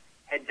partner,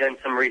 had done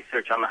some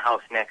research on the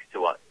house next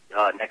to us,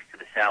 next to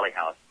the Sally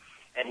House.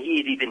 And he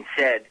had even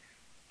said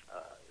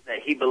that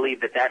he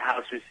believed that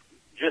house was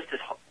just as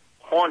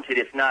haunted,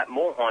 if not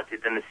more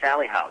haunted, than the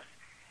Sally House.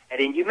 And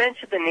then you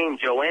mentioned the name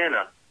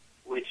Joanna,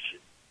 which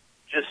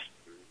just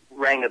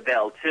rang a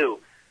bell, too.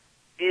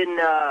 In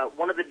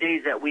one of the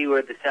days that we were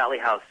at the Sally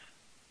House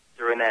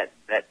during that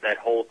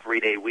whole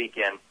 3-day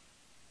weekend,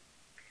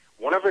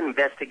 one of the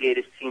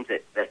investigators teams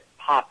that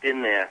popped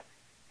in there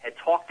had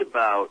talked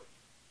about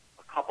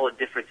a couple of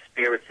different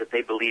spirits that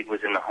they believed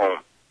was in the home.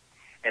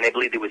 And they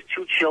believed there was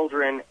 2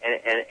 children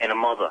and a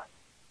mother.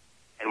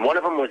 And one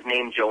of them was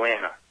named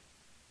Joanna.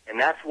 And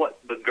that's what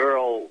the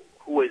girl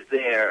who was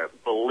there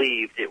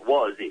believed it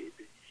was.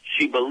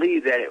 She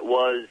believed that it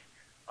was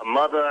a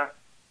mother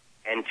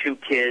and 2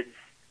 kids,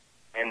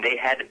 and they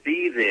had to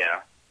be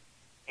there.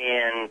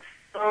 And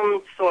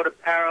some sort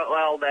of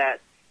parallel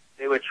that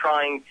they were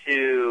trying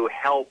to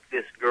help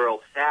this girl,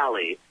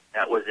 Sally,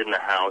 that was in the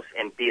house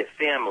and be a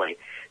family.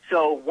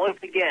 So once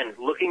again,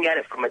 looking at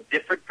it from a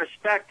different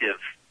perspective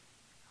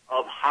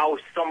of how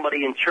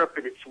somebody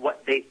interprets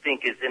what they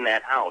think is in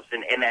that house.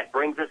 And that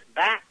brings us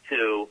back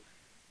to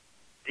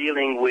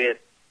dealing with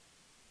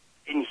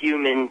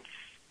inhuman,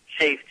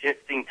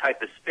 shape-shifting type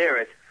of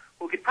spirits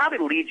who could probably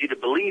lead you to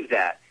believe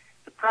that.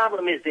 The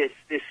problem is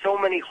there's so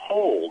many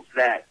holes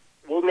that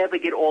we'll never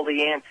get all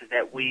the answers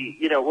that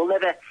we'll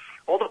never,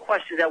 all the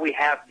questions that we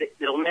have,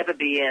 they'll never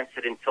be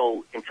answered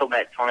until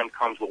that time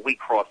comes where we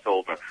cross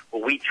over,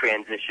 where we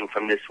transition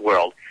from this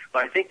world.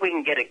 But I think we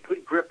can get a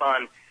good grip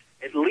on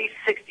at least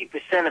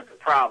 60% of the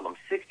problem.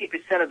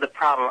 60% of the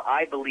problem,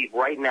 I believe,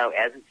 right now,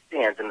 as it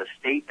stands, in the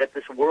state that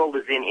this world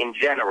is in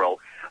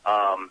general,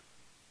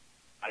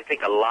 I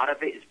think a lot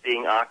of it is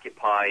being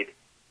occupied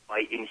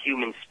by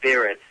inhuman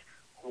spirits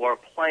who are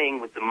playing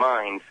with the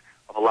minds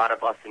of a lot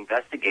of us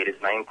investigators,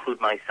 and I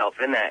include myself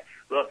in that.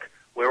 Look,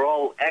 we're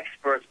all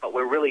experts, but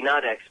we're really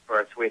not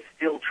experts. We're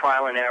still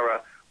trial and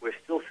error. We're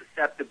still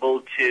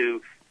susceptible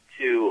to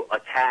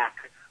attack.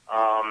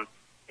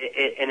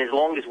 And as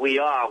long as we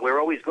are, we're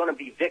always going to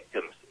be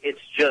victims. It's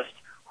just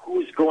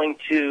who's going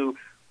to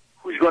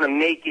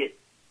make it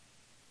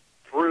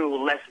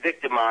through less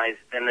victimized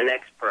than the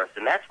next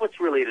person. That's what's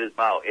really it is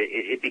about.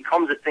 It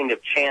becomes a thing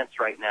of chance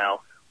right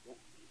now.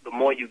 The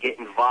more you get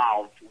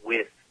involved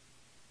with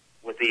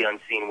the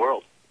unseen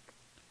world.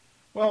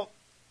 Well,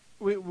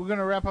 we're going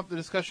to wrap up the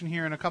discussion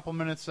here in a couple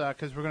minutes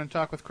because we're going to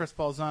talk with Chris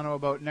Balzano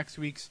about next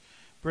week's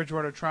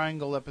Bridgewater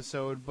Triangle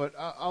episode. But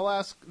I'll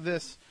ask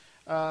this.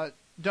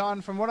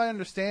 Don, from what I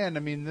understand, I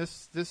mean,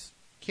 this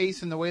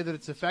case and the way that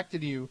it's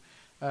affected you,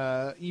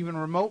 even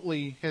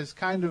remotely, has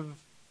kind of,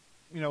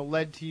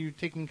 led to you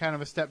taking kind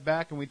of a step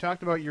back. And we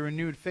talked about your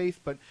renewed faith,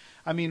 but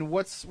I mean,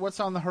 what's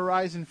on the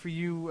horizon for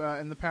you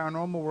in the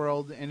paranormal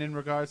world and in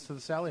regards to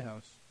the Sally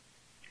House?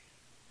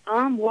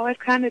 Well, I've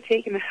kind of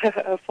taken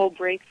a full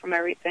break from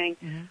everything.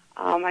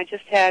 I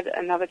just had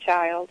another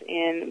child,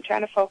 and I'm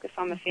trying to focus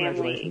on the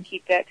family and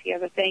keep that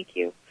together. Thank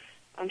you.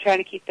 I'm trying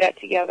to keep that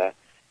together.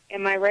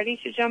 Am I ready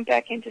to jump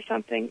back into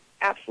something?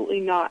 Absolutely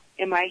not.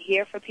 Am I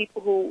here for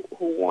people who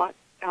want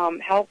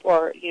help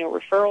or,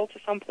 referral to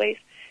someplace?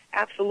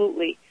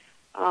 Absolutely.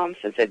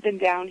 Since I've been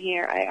down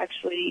here, I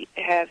actually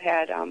have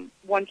had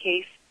one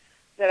case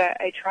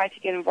that I tried to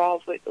get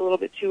involved with a little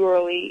bit too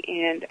early,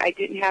 and I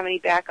didn't have any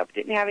backup,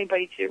 didn't have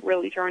anybody to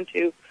really turn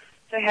to,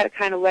 so I had to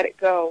kind of let it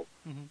go.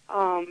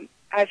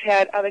 I've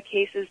had other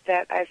cases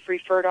that I've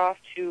referred off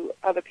to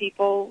other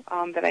people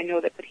that I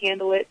know that could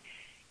handle it,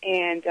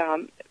 and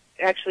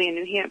actually in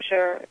New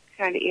Hampshire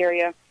kind of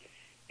area,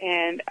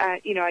 and I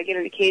get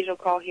an occasional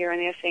call here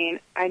and there saying,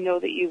 I know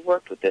that you've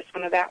worked with this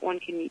one or that one,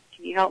 can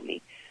you help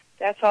me?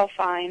 That's all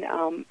fine.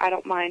 I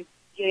don't mind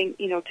getting,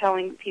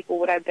 telling people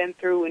what I've been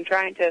through and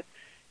trying to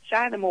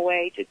shy them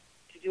away to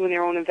doing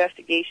their own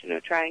investigation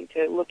or trying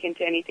to look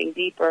into anything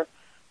deeper.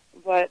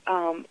 But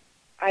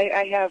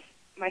I have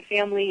my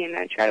family, and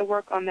I try to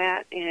work on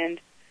that. And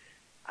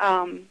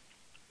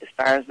as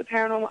far as the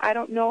paranormal, I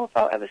don't know if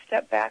I'll ever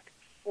step back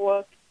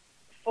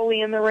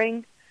fully in the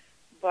ring,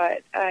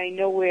 but I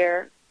know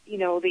where,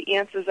 the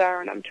answers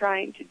are, and I'm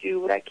trying to do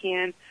what I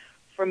can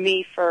for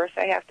me first.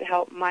 I have to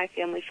help my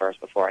family first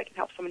before I can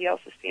help somebody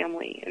else's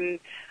family. And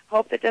I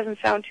hope that doesn't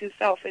sound too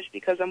selfish,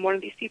 because I'm one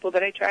of these people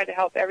that I try to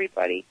help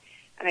everybody,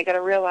 and I got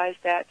to realize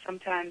that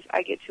sometimes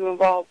I get too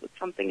involved with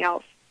something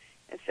else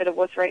instead of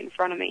what's right in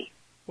front of me.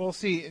 Well,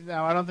 see,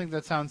 now I don't think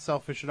that sounds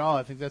selfish at all.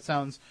 I think that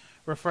sounds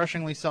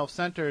refreshingly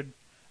self-centered.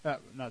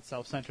 Not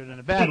self-centered in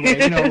a bad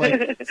way,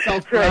 like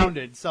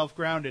self-grounded. It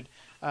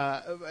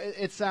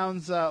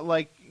sounds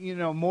like,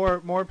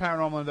 more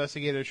paranormal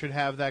investigators should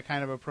have that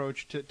kind of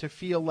approach to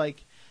feel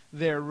like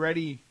they're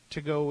ready to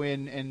go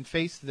in and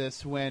face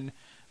this when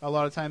a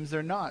lot of times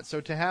they're not. So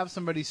to have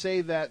somebody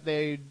say that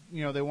they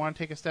want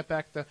to take a step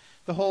back, the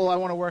whole I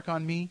want to work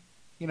on me,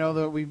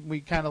 that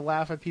we kind of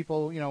laugh at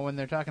people, when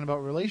they're talking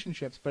about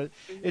relationships, but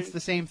it's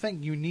the same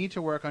thing. You need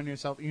to work on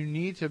yourself. You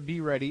need to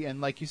be ready. And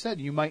like you said,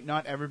 you might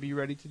not ever be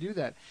ready to do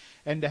that.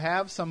 And to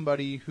have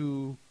somebody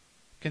who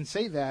can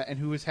say that and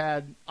who has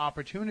had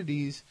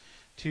opportunities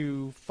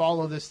to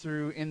follow this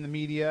through in the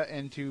media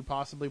and to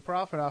possibly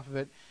profit off of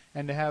it,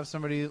 and to have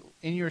somebody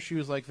in your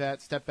shoes like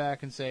that step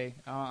back and say,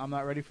 I'm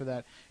not ready for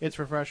that, it's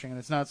refreshing. And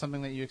it's not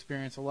something that you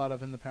experience a lot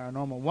of in the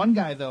paranormal. One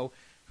guy, though,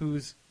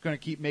 who's going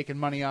to keep making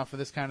money off of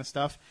this kind of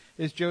stuff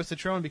is Joe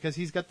Citrone, because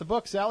he's got the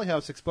book Sally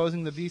House,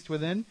 Exposing the Beast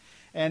Within,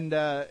 and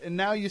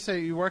now you say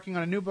you're working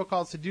on a new book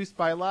called Seduced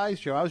by Lies,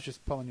 Joe. I was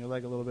just pulling your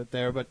leg a little bit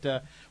there, but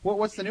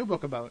what's the new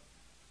book about?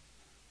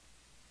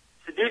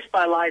 Seduced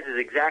by Lies is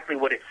exactly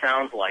what it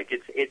sounds like.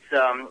 It's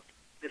the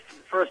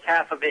first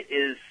half of it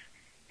is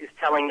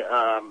telling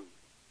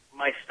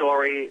my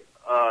story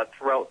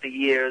throughout the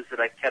years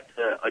that I kept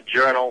a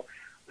journal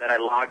that I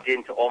logged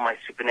into all my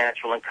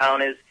supernatural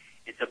encounters.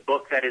 It's a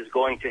book that is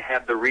going to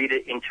have the reader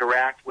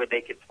interact, where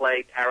they could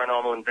play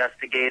paranormal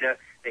investigator,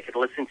 they could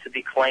listen to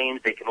the claims,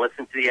 they can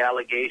listen to the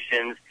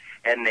allegations,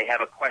 and they have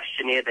a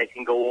questionnaire they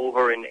can go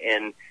over and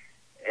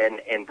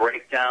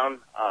break down.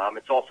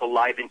 It's also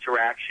live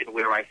interaction,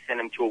 where I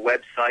send them to a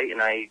website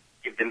and I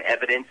give them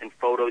evidence and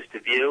photos to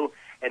view.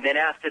 And then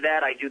after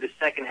that, I do the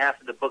second half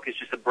of the book. Is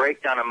just a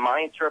breakdown of my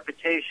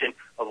interpretation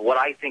of what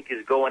I think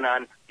is going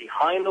on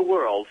behind the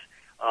world,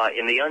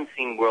 in the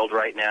unseen world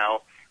right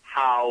now,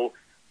 how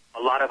a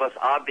lot of us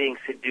are being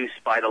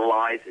seduced by the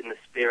lies in the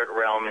spirit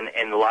realm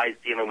and lies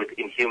dealing with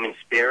inhuman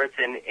spirits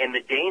and the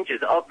dangers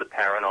of the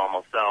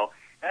paranormal. So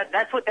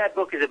that's what that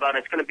book is about.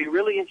 It's going to be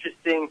really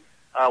interesting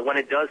when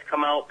it does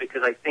come out,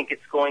 because I think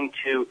it's going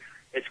to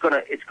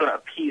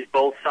appease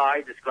both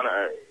sides. It's going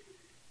to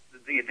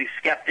the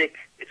skeptic.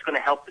 It's going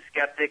to help the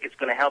skeptic. It's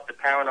going to help the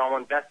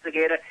paranormal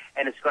investigator,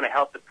 and it's going to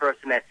help the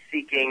person that's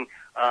seeking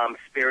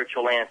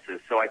spiritual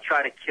answers. So I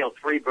try to kill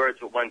three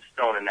birds with one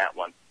stone in that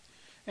one.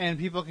 And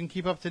people can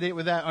keep up to date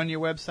with that on your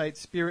website,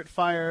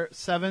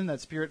 Spiritfire7.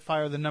 That's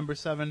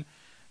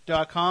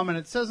Spiritfire7.com. And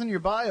it says in your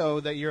bio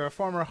that you're a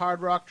former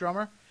hard rock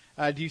drummer.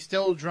 Do you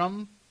still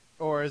drum,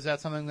 or is that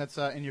something that's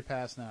in your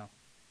past now?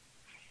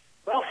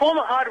 Well,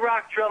 former hard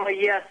rock drummer,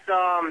 yes.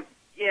 I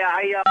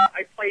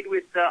played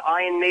with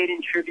Iron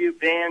Maiden tribute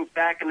bands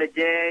back in the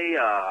day,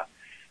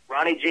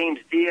 Ronnie James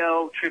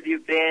Dio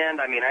tribute band.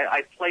 I mean,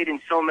 I played in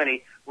so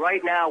many.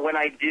 Right now,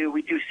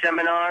 we do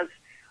seminars.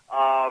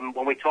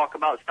 When we talk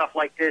about stuff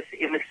like this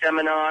in the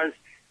seminars,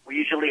 we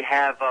usually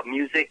have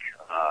music,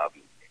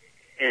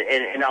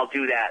 and I'll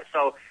do that.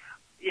 So,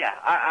 yeah,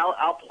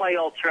 I'll play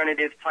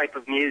alternative type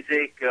of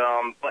music,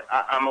 but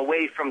I'm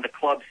away from the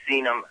club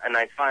scene, and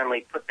I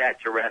finally put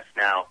that to rest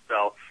now.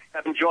 So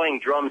I'm enjoying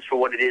drums for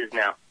what it is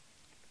now.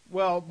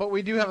 Well, but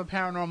we do have a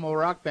paranormal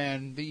rock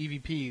band, the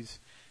EVPs.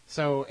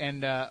 So,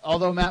 and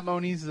although Matt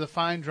Moniz is a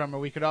fine drummer,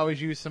 we could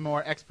always use some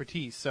more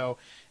expertise. So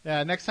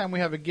next time we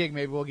have a gig,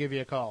 maybe we'll give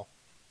you a call.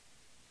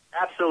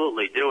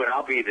 Absolutely, do it.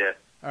 I'll be there.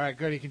 All right,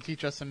 good. You can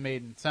teach us some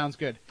Maiden. Sounds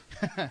good.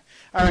 All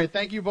right,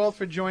 thank you both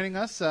for joining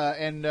us,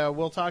 and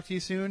we'll talk to you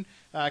soon.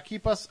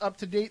 Keep us up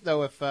to date,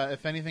 though,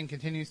 if anything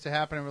continues to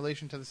happen in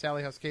relation to the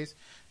Sallie House case.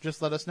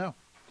 Just let us know.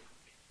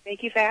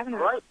 Thank you for having us.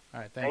 All right.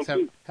 All right, thanks.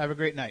 Thank you. Have a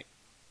great night.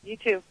 You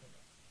too.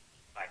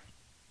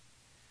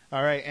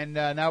 All right, and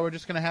now we're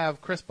just going to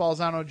have Chris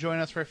Balzano join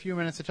us for a few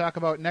minutes to talk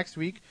about next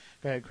week.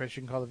 Go ahead, Chris.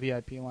 You can call the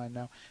VIP line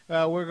now.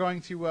 We're going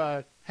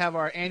to have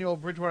our annual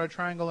Bridgewater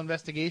Triangle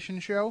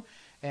investigation show,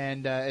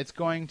 and it's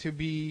going to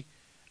be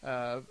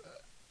the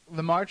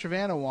March of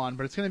Anawan,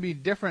 but it's going to be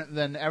different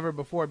than ever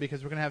before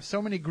because we're going to have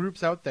so many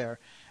groups out there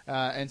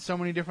and so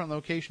many different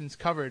locations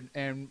covered,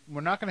 and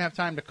we're not going to have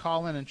time to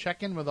call in and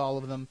check in with all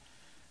of them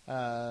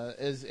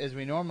as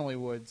we normally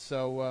would.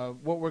 So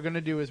what we're going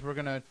to do is we're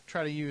going to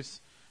try to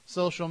use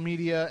social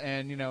media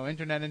and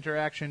internet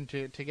interaction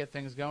to get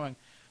things going.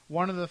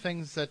 One of the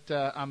things that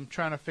I'm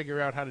trying to figure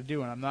out how to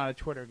do, and I'm not a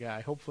Twitter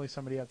guy. Hopefully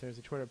somebody out there is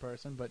a Twitter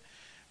person,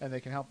 and they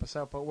can help us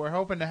out. But we're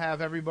hoping to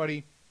have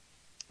everybody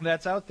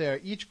that's out there,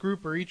 each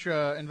group or each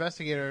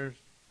investigator,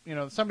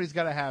 somebody's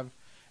got to have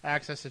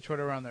access to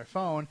Twitter on their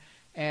phone.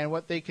 And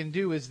what they can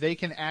do is they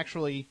can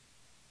actually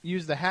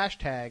use the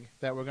hashtag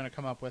that we're going to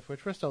come up with,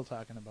 which we're still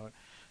talking about.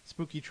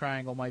 Spooky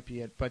Triangle might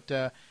be it, but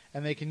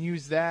and they can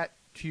use that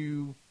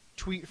to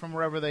tweet from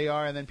wherever they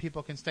are, and then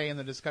people can stay in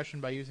the discussion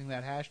by using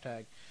that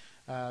hashtag.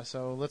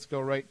 So let's go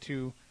right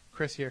to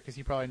Chris here because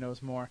he probably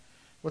knows more.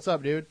 What's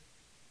up, dude?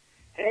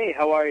 Hey,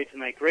 how are you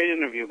tonight? Great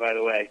interview, by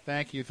the way.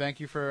 Thank you. Thank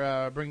you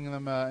for bringing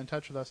them in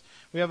touch with us.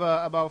 We have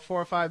about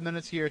 4 or 5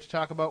 minutes here to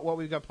talk about what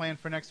we've got planned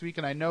for next week,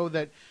 and I know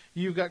that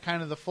you've got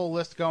kind of the full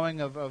list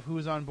going of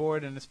who's on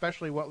board and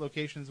especially what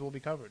locations will be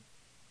covered.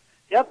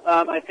 Yep,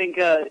 I think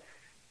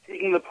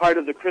taking the part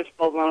of the Chris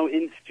Balzano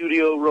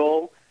in-studio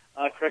role,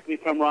 correct me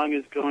if I'm wrong,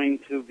 is going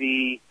to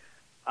be,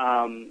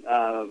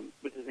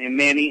 what's his name,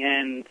 Manny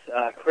and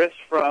Chris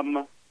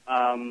from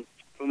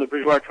the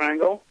Bridgewater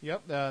Triangle.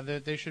 Yep,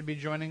 they should be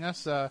joining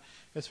us,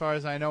 as far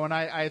as I know. And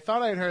I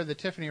thought I'd heard that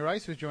Tiffany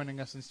Rice was joining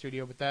us in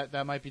studio, but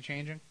that might be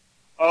changing.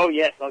 Oh,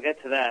 yes, I'll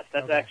get to that.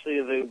 That's okay. Actually,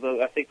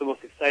 I think, the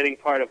most exciting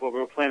part of what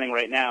we're planning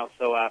right now.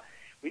 So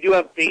we do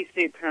have Bay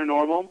State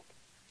Paranormal,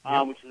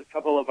 which is a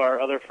couple of our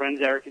other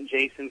friends, Eric and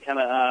Jason, kind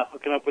of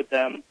hooking up with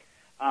them.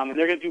 And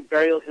they're going to do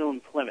Burial Hill in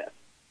Plymouth.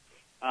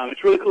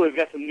 It's really cool. We've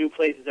got some new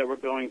places that we're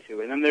going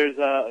to. And then there's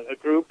a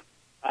group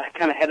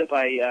kind of headed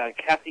by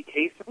Kathy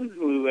Kasem,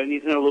 who I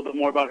need to know a little bit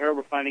more about her.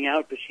 We're finding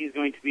out, but she's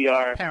going to be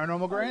our...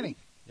 Paranormal Granny.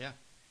 Yeah.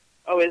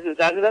 Oh, is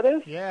that who that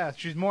is? Yeah,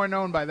 she's more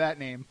known by that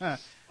name. Huh.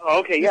 Oh,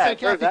 okay, yeah. You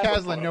said Kathy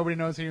Caslin, nobody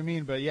knows who you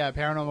mean, but yeah,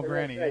 Paranormal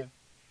Granny. Right.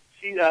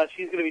 Yeah.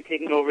 She's going to be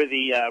taking over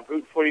the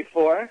Route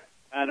 44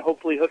 and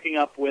hopefully hooking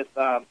up with,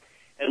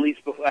 at least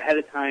ahead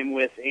of time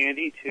with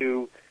Andy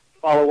to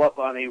follow up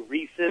on a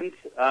recent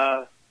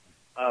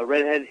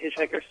redhead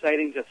hitchhiker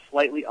sighting just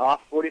slightly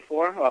off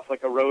 44, off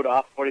like a road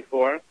off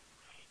 44.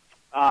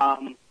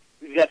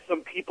 We've got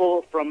some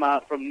people from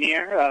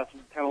near,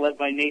 kind of led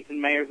by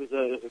Nathan Mayer, who's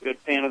a good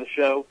fan of the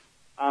show.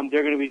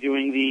 They're going to be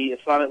doing the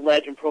Sonnet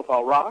Ledge and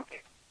Profile Rock.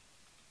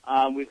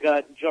 We've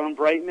got John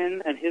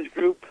Brightman and his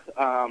group,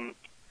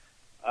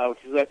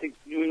 which is, I think,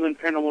 New England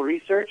Paranormal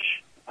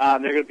Research. They're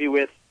going to be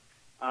with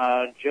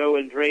Joe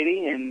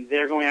Andrade, and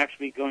they're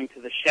actually going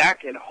to the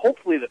Shack and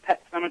hopefully the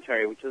Pet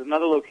Cemetery, which is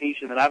another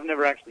location that I've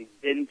never actually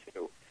been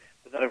to,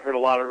 but that I've heard a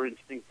lot of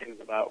interesting things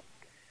about.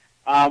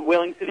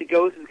 Whaling City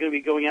Ghost is going to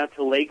be going out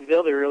to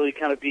Lakeville. They're really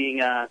kind of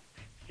being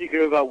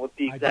secretive about what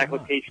the exact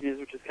location is,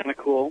 which is kind of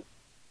cool.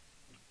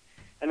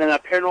 And then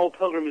Paranormal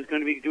Pilgrim is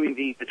going to be doing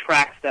the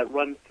tracks that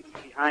run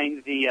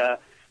behind the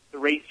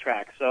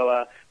racetrack.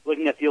 So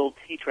looking at the old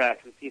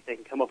T-tracks and see if they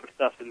can come up with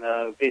stuff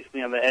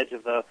basically on the edge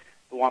of the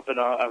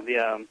Wampanoag of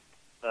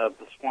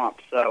the swamp.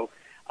 So,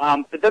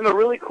 but then the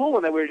really cool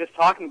one that we were just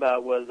talking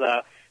about was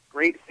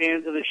great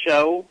fans of the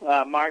show,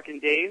 Mark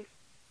and Dave.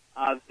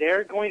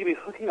 They're going to be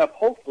hooking up.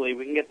 Hopefully,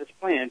 we can get this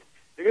planned.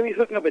 They're going to be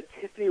hooking up with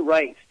Tiffany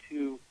Rice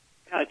to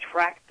kind of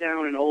track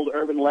down an old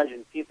urban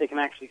legend, see if they can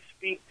actually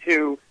speak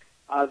to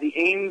the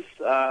Ames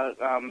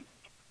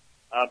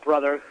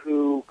brother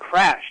who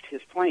crashed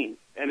his plane,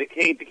 and it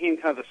became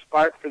kind of the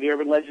spark for the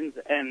urban legends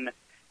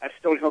at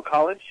Stonehill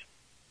College.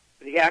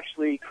 But he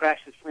actually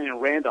crashed his plane in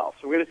Randolph.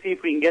 So we're going to see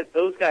if we can get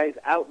those guys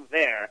out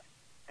there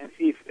and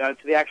see if, to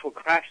the actual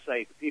crash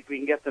site, see if we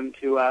can get them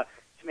to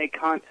make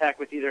contact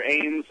with either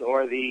Ames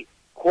or the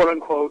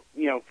quote-unquote,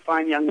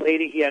 fine young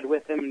lady he had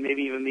with him, and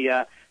maybe even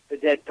the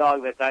dead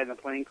dog that died in the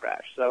plane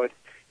crash. So it's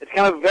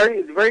kind of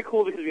very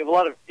cool because we have a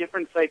lot of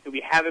different sites that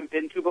we haven't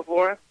been to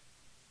before,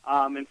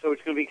 and so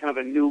it's going to be kind of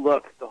a new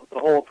look. The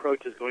whole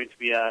approach is going to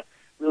be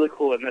really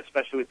cool, and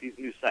especially with these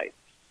new sites.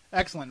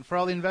 Excellent. For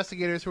all the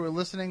investigators who are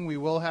listening, we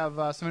will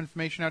have some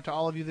information out to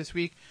all of you this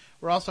week.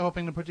 We're also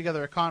hoping to put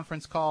together a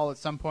conference call at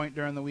some point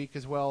during the week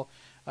as well,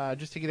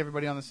 just to get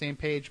everybody on the same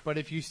page. But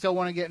if you still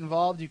want to get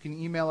involved, you can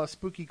email us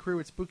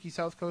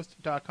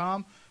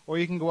spookykcrew@spookysouthcoast.com, or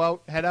you can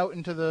head out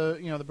into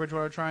the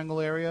Bridgewater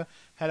Triangle area,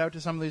 head out to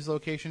some of these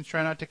locations.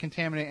 Try not to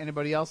contaminate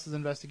anybody else's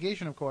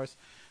investigation, of course.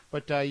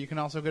 But you can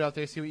also get out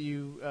there, see what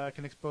you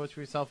can expose for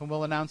yourself, and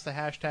we'll announce the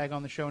hashtag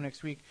on the show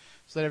next week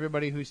so that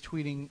everybody who's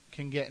tweeting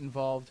can get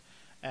involved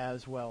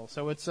as well.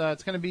 So it's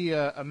going to be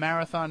a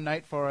marathon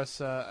night for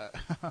us.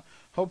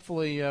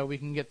 Hopefully we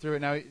can get through it.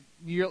 Now,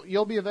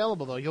 you'll be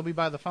available, though. You'll be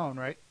by the phone,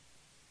 right?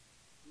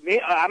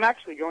 I'm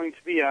actually going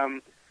to be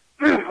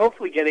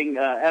hopefully getting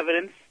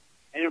evidence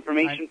and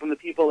information from the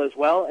people as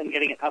well, and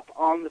getting it up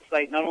on the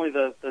site, not only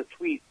the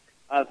tweet,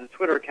 the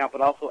Twitter account,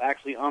 but also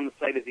actually on the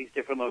site at these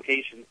different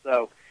locations.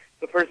 So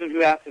the person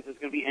who asked if there's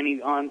going to be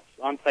any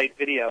on-site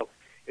video,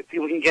 if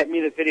people can get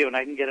me the video and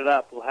I can get it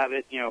up, we'll have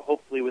it,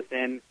 hopefully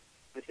within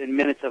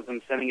minutes of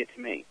them sending it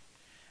to me.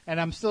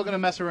 And I'm still going to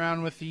mess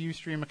around with the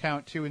Ustream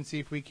account, too, and see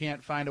if we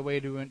can't find a way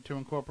to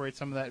incorporate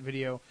some of that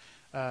video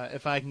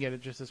if I can get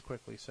it just as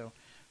quickly. So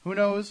who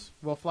knows?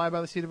 We'll fly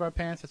by the seat of our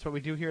pants. That's what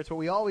we do here. It's what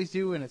we always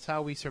do, and it's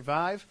how we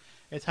survive.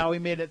 It's how we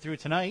made it through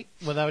tonight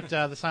without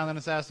the silent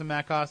assassin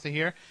Matt Costa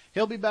here.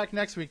 He'll be back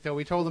next week, though.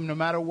 We told him no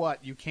matter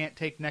what, you can't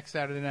take next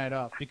Saturday night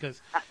off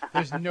because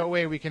there's no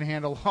way we can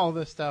handle all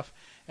this stuff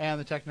and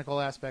the technical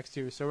aspects,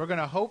 too. So we're going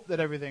to hope that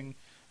everything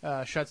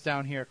shuts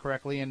down here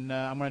correctly, and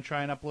I'm going to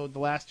try and upload the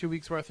last 2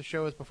 weeks' worth of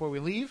shows before we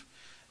leave.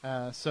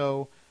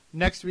 So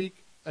next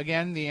week,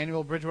 again, the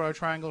annual Bridgewater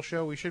Triangle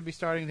show. We should be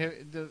starting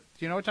do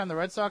you know what time the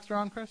Red Sox are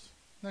on, Chris,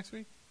 next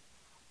week?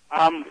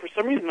 For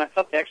some reason, I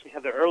thought they actually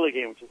had their early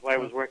game, which is why it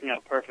was working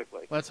out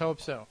perfectly. Let's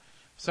hope so.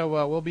 So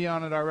we'll be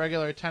on at our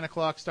regular 10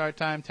 o'clock start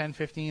time,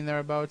 10:15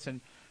 thereabouts,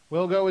 and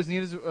we'll go as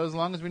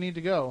long as we need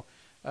to go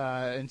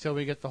until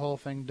we get the whole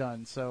thing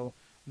done. So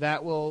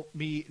that will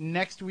be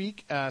next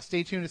week.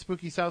 Stay tuned to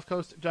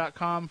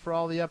SpookySouthCoast.com for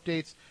all the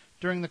updates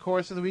during the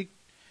course of the week.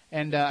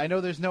 And I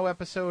know there's no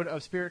episode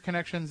of Spirit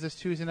Connections this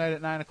Tuesday night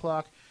at 9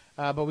 o'clock,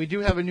 but we do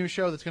have a new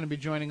show that's going to be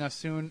joining us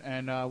soon,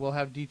 and we'll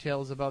have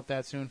details about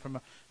that soon from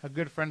a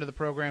good friend of the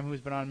program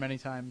who's been on many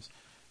times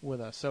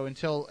with us. So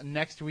until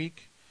next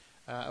week,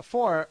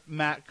 for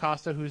Matt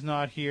Costa, who's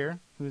not here,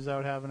 who's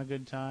out having a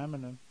good time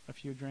and a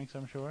few drinks,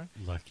 I'm sure.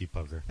 Lucky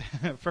bugger.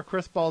 For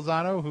Chris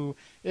Balzano, who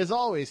is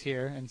always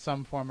here in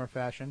some form or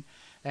fashion,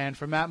 and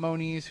for Matt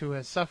Moniz, who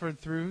has suffered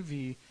through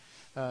the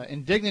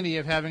indignity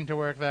of having to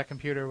work that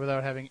computer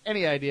without having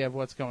any idea of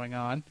what's going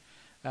on.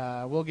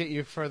 We'll get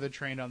you further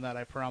trained on that,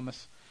 I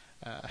promise.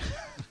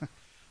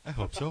 I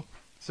hope so.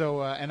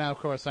 So, and now, of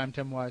course, I'm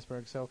Tim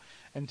Weisberg. So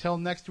until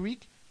next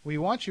week, we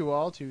want you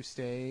all to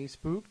stay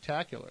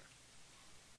spooktacular.